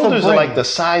 his with a shoulders are brain. like the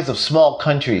size of small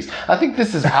countries. I think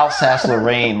this is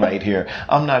Alsace-Lorraine right here.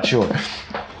 I'm not sure.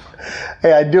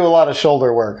 Hey, I do a lot of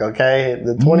shoulder work, okay?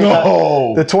 The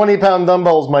 20-pound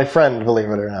dumbbell's my friend, believe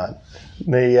it or not.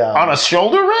 On a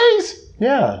shoulder raise?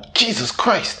 Yeah. Jesus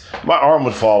Christ. My arm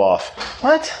would fall off.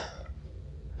 What?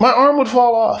 My arm would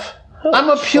fall off. I'm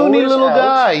a puny Shoulders little out,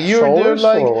 guy. You're shoulders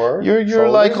like forward, you're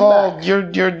like shoulders all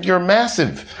back. you're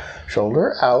massive.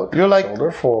 Shoulder out, You're like-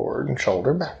 shoulder forward, and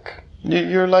shoulder back.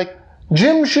 You're like.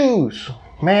 Gym shoes,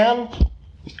 man. Why do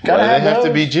Gotta they have to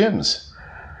those. be gyms?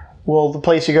 Well, the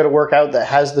place you go to work out that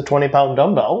has the 20-pound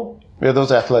dumbbell. Yeah,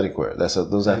 those athletic wear.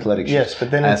 Those athletic shoes. Yes,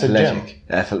 but then it's a gym.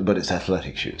 But it's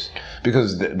athletic shoes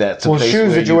because that's a Well, place shoes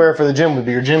where that you wear for the gym would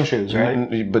be your gym shoes,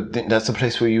 right? But that's a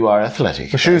place where you are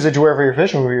athletic. The shoes that you wear for your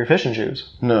fishing would be your fishing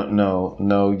shoes. No.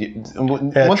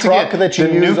 A Once truck again, that you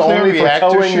the use nuclear only for reactor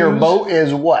towing your shoes, boat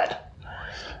is what?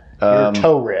 Your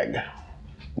tow rig.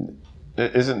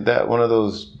 Isn't that one of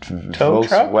those Tow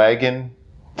truck? Volkswagen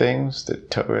things? The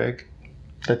tow rig.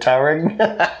 The tow rig?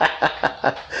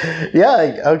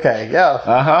 Yeah, okay, yeah.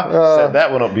 Set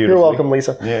that one up beautifully. You're welcome,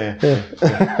 Lisa. Yeah.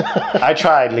 I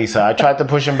tried, Lisa. I tried to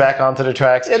push him back onto the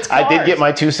tracks. It's I did cars. get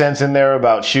my 2 cents in there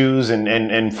about shoes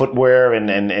and footwear and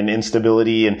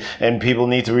instability and people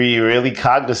need to be really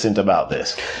cognizant about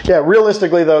this. Yeah,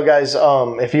 realistically though, guys,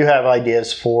 if you have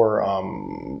ideas for,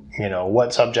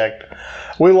 what subject,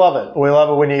 we love it. We love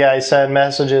it when you guys send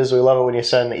messages. We love it when you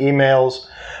send emails.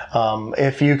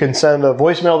 If you can send a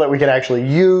voicemail that we can actually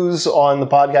use on the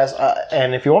podcast,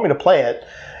 and if you want me to play it,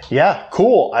 yeah,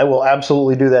 cool. I will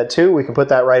absolutely do that too. We can put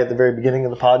that right at the very beginning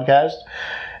of the podcast.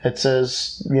 It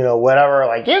says, whatever,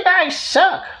 like, you guys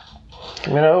suck.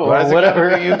 Why Or does it whatever.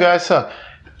 gotta be you guys suck?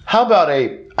 How about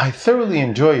I thoroughly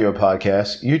enjoy your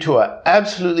podcast. You two are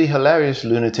absolutely hilarious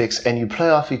lunatics and you play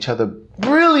off each other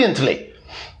brilliantly.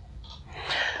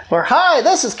 Or, hi,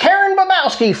 this is Karen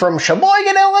Babowski from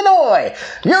Sheboygan, Illinois.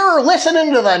 You're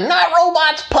listening to the Not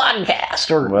Robots podcast.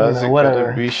 Or, Why does it whatever.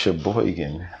 gotta be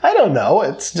Sheboygan? I don't know.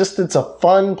 It's a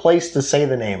fun place to say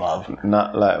the name of.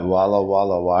 Not like Walla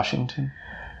Walla, Washington?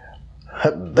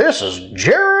 This is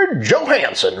Jared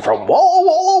Johansson from Walla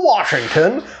Walla,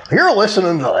 Washington. You're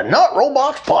listening to the Not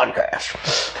Robots podcast.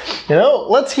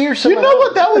 Let's hear some You of know those.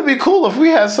 what? That would be cool if we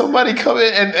had somebody come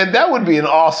in and that would be an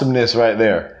awesomeness right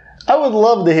there. I would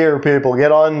love to hear people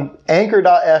get on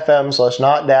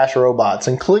anchor.fm/not-robots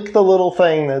and click the little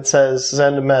thing that says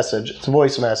send a message. It's a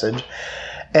voice message.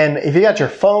 And if you got your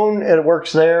phone, it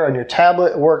works there. On your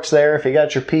tablet, it works there. If you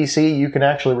got your PC, you can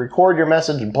actually record your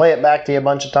message and play it back to you a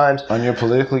bunch of times. On your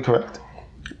politically correct?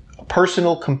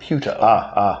 Personal computer.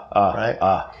 Right?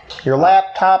 Ah. Your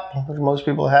laptop, which most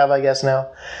people have, I guess, now.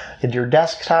 And your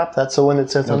desktop, that's the one that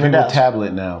sits on the People desk.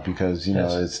 tablet now because,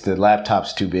 it's the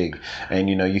laptop's too big. And,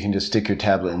 you can just stick your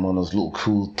tablet in one of those little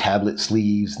cool tablet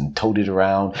sleeves and tote it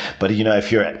around. But,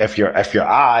 if you're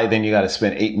I, then you got to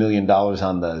spend $8 million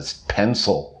on the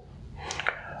pencil.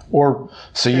 Or,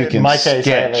 So you in can my case, I have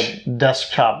sketch. a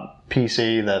desktop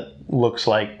PC that looks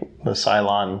like the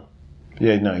Cylon.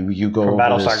 Yeah, no, you go From over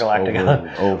Battlestar this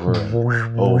Galactica.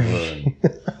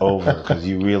 over because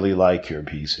you really like your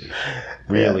PC.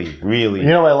 Really.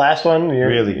 My last one?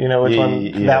 Really. You know which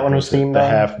one that one was themed the on?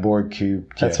 half board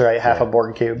cube. That's right, half a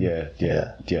Borg cube. Yeah.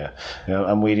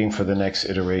 I'm waiting for the next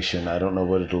iteration. I don't know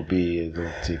what it'll be.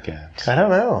 I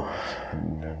don't know.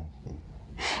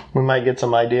 We might get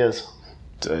some ideas.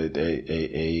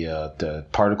 The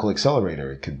particle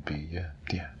accelerator. It could be. Yeah.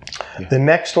 The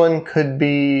next one could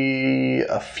be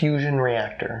a fusion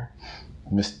reactor.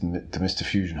 The Mr.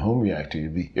 Fusion home reactor.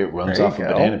 It runs There you off of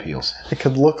go. banana peels. It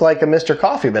could look like a Mr.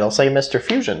 Coffee, but it'll say Mr.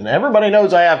 Fusion. Everybody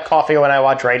knows I have coffee when I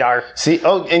watch Radar. See,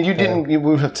 and you didn't. You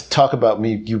would have to talk about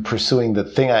you pursuing the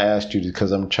thing I asked you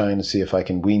because I'm trying to see if I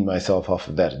can wean myself off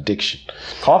of that addiction.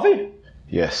 Coffee?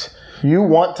 Yes, You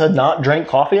want to not drink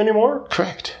coffee anymore?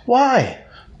 correct. Why?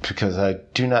 Because I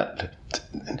do not.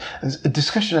 A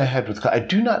discussion I had with I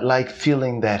do not like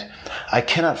feeling that I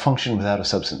cannot function without a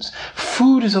substance.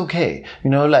 Food is okay,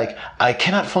 I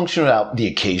cannot function without the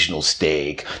occasional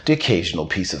steak, the occasional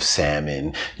piece of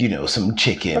salmon, some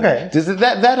chicken. Okay.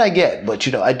 That I get, but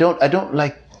I don't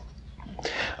like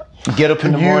get up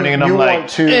in the morning and I'm you like, want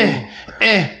to-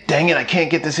 dang it, I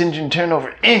can't get this engine turned over.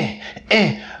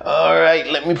 All right,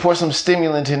 let me pour some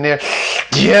stimulant in there.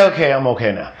 Yeah, okay, I'm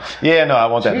okay now. Yeah, no, I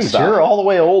want that to Jeez, stop. you're all the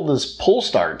way old as pull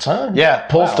starts, huh? Yeah,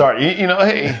 pull start.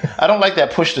 Hey, I don't like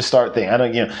that push to start thing. I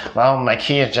don't, well, my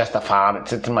key is just a fob. It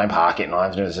sits in my pocket and all I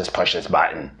have to do is just push this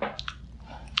button.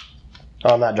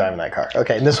 Oh, I'm not driving that car.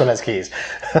 Okay, this one has keys.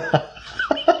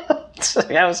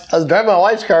 I was driving my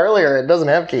wife's car earlier. It doesn't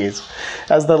have keys. It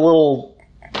has the little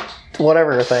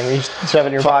whatever thing you shove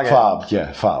in your pocket. Fob,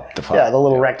 yeah, fob. The fob. Yeah, the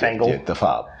little rectangle. Yeah, the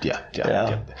fob. Yeah.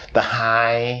 The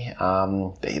hi,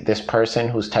 this person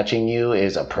who's touching you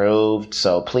is approved,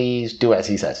 so please do as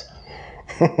he says.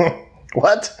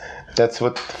 What? That's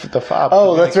what the fob.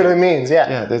 Oh, that's what it means. Yeah.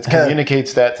 Yeah, that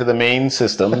communicates that to the main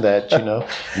system that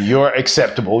you're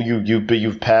acceptable.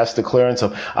 You've passed the clearance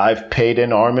of I've paid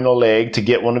an arm and a leg to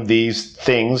get one of these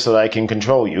things so that I can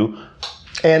control you.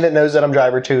 And it knows that I'm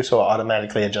driver 2, so it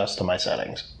automatically adjusts to my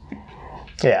settings.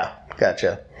 Yeah,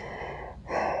 gotcha.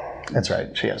 That's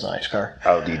right. She has a nice car.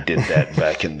 Audi did that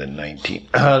back in the 19th.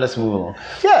 Let's move along.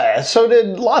 Yeah, so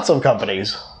did lots of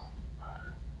companies.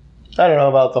 I don't know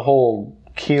about the whole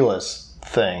keyless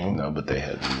thing. No, but they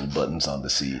had little buttons on the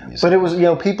seat. But it was,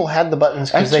 people had the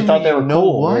buttons because they thought they were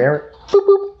cool. What? Boop,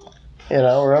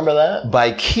 boop. Remember that?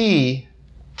 By key,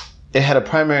 it had a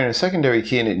primary and a secondary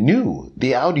key, and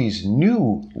the Audis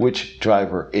knew which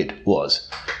driver it was.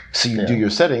 So you do your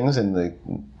settings, and the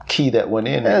key that went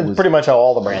in. It's pretty much how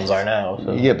all the brands are now.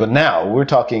 So. Yeah, but now we're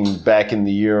talking back in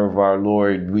the year of our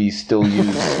Lord, we still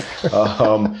use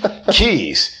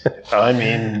keys. I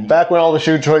mean, back when all the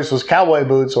shoe choice was cowboy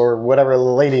boots or whatever the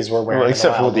ladies were wearing. Well,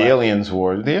 except for what the aliens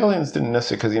wore. The aliens didn't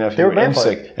necessarily, because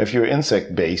if you were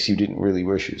insect based, you didn't really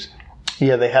wear shoes.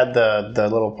 Yeah, they had the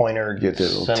little pointer. Yeah,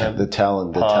 the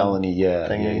talony. Yeah.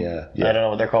 I don't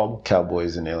know what they're called.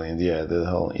 Cowboys and aliens. Yeah,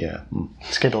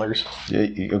 Skittlers.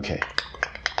 Yeah, okay.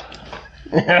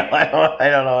 I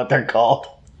don't know what they're called.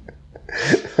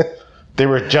 They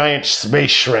were giant space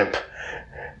shrimp.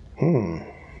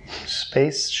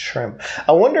 Space shrimp.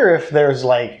 I wonder if there's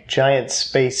like giant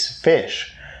space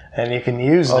fish, and you can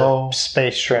use the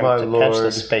space shrimp to catch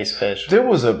the space fish. There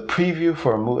was a preview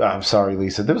for a movie. I'm sorry,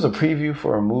 Lisa. There was a preview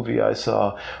for a movie I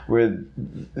saw where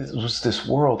it was this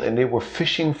world, and they were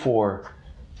fishing for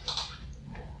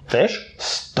fish,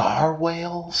 star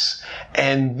whales,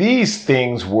 and these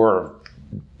things were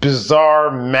bizarre,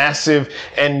 massive,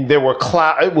 and there were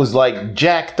it was like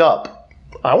jacked up.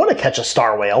 I want to catch a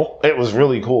star whale. It was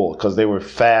really cool because they were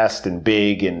fast and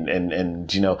big and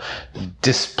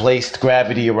displaced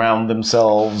gravity around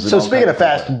themselves. So speaking of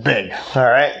fast and big, all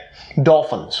right,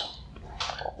 dolphins.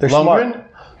 They're smart.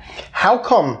 How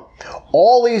come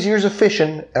all these years of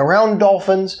fishing around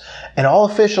dolphins and all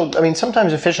the fish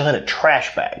sometimes a fish will hit a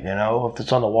trash bag, if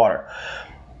it's on the water.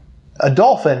 A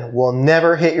dolphin will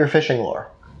never hit your fishing lure.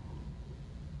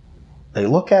 They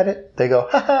look at it, they go,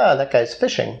 ha, that guy's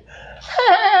fishing.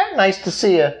 Ha, nice to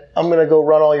see you. I'm going to go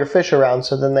run all your fish around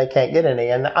so then they can't get any,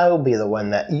 and I'll be the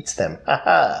one that eats them.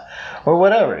 Ha. Or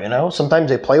whatever, Sometimes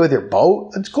they play with your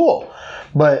boat. It's cool.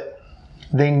 But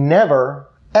they never,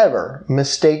 ever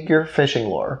mistake your fishing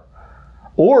lure.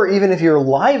 Or even if you're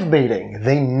live baiting,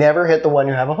 they never hit the one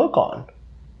you have a hook on.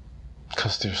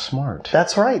 Because they're smart.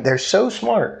 That's right. They're so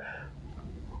smart.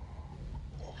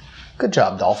 Good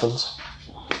job, Dolphins.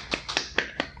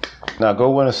 Now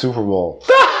go win a Super Bowl.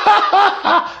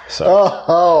 Sorry.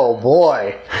 Oh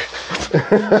boy.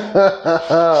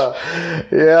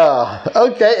 Yeah.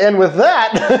 Okay, and with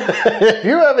that, if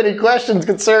you have any questions,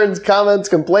 concerns, comments,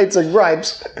 complaints, and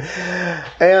gripes,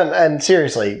 and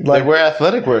seriously, wear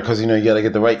athletic wear because you got to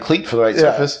get the right cleat for the right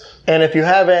surface. And if you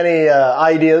have any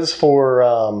ideas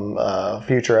for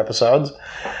future episodes,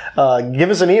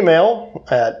 give us an email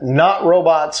at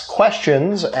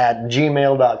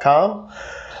notrobotsquestions@gmail.com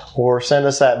or send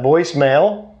us that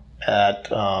voicemail at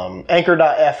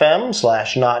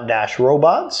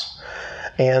anchor.fm/not-robots.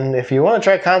 And if you want to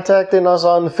try contacting us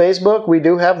on Facebook, we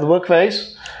do have the book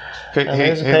face. And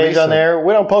there's a page on there.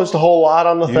 We don't post a whole lot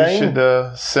on the thing. You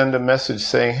should send a message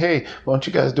saying, hey, why don't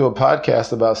you guys do a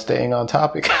podcast about staying on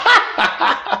topic?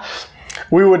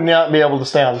 We would not be able to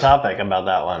stay on topic about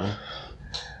that one.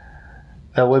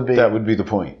 That would be the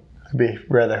point. It'd be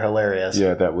rather hilarious.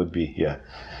 Yeah, that would be,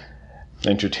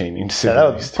 entertaining. Yeah,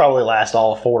 that would probably last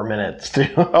all 4 minutes, too.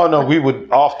 Oh, no, we would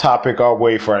off-topic our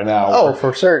way for an hour. Oh,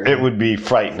 for certain. It would be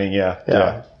frightening,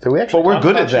 yeah. Did we actually But we're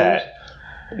good at shoes? that.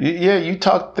 Yeah, you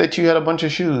talked that you had a bunch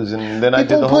of shoes, and then I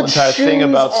did the whole entire thing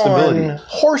about stability. On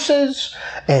horses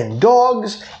and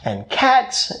dogs and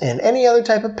cats and any other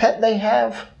type of pet they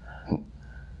have.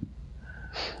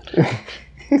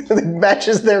 It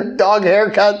matches their dog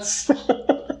haircuts.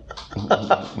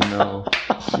 No.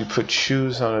 You put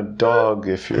shoes on a dog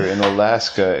if you're in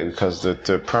Alaska because the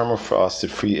permafrost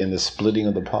is free and the splitting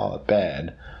of the paw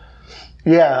bad.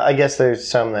 Yeah, I guess there's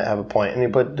some that have a point. And you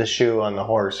put the shoe on the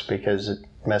horse because it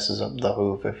messes up the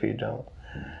hoof if you don't.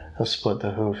 It'll split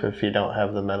the hoof if you don't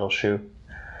have the metal shoe.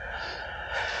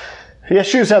 Yeah,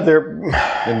 shoes have their...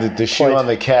 And the shoe on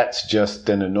the cat's just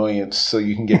an annoyance so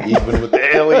you can get even with the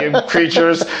alien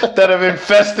creatures that have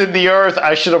infested the earth.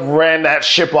 I should have ran that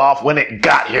ship off when it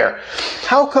got here.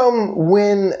 How come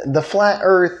when the flat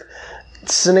earth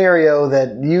scenario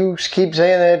that you keep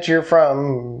saying that you're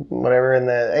from, whatever, and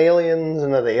the aliens,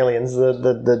 and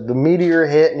the meteor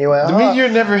hit, and you went, The meteor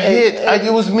never hit.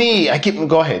 It was me.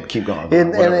 Go ahead. Keep going.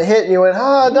 and it hit, and you went,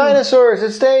 dinosaurs,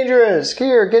 it's dangerous.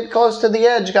 Here, get close to the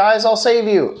edge, guys. I'll save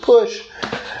you. Push.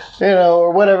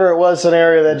 Or whatever it was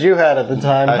scenario that you had at the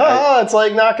time. It's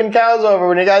like knocking cows over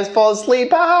when you guys fall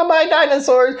asleep. My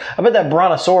dinosaurs. I bet that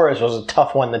Brontosaurus was a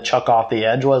tough one to chuck off the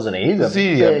edge, wasn't he?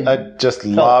 I just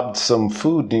lobbed some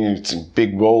food, it's a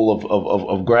big roll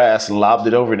of grass, and lobbed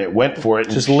it over, and it went for it.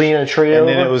 Just lean a tree and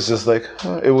over. then it was just like,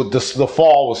 the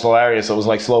fall was hilarious. It was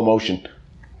like slow motion.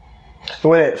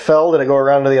 When it fell, did it go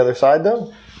around to the other side,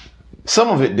 though? Some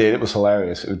of it did. It was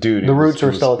hilarious. Dude, the roots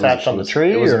were still attached on the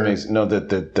tree? It was or? amazing. No,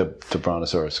 the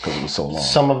Brontosaurus, because it was so long.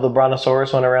 Some of the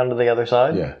Brontosaurus went around to the other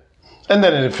side? Yeah. And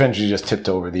then it eventually just tipped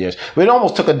over the edge. But it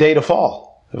almost took a day to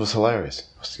fall. It was hilarious.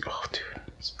 I was like, oh, dude.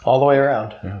 All the way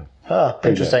around? Yeah. Huh,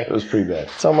 interesting. It was pretty bad.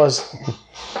 It's almost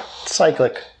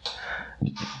cyclic.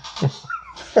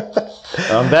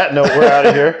 On that note, we're out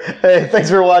of here. Hey, thanks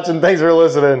for watching. Thanks for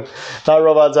listening. Not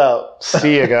Robots out.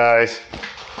 See ya, guys.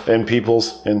 And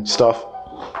peoples and stuff.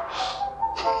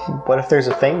 What if there's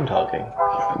a thing talking?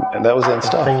 And that was end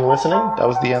stuff. Thing listening? That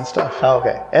was the end stuff. Oh,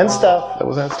 okay. And stuff. That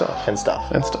was end stuff. And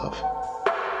stuff. And stuff.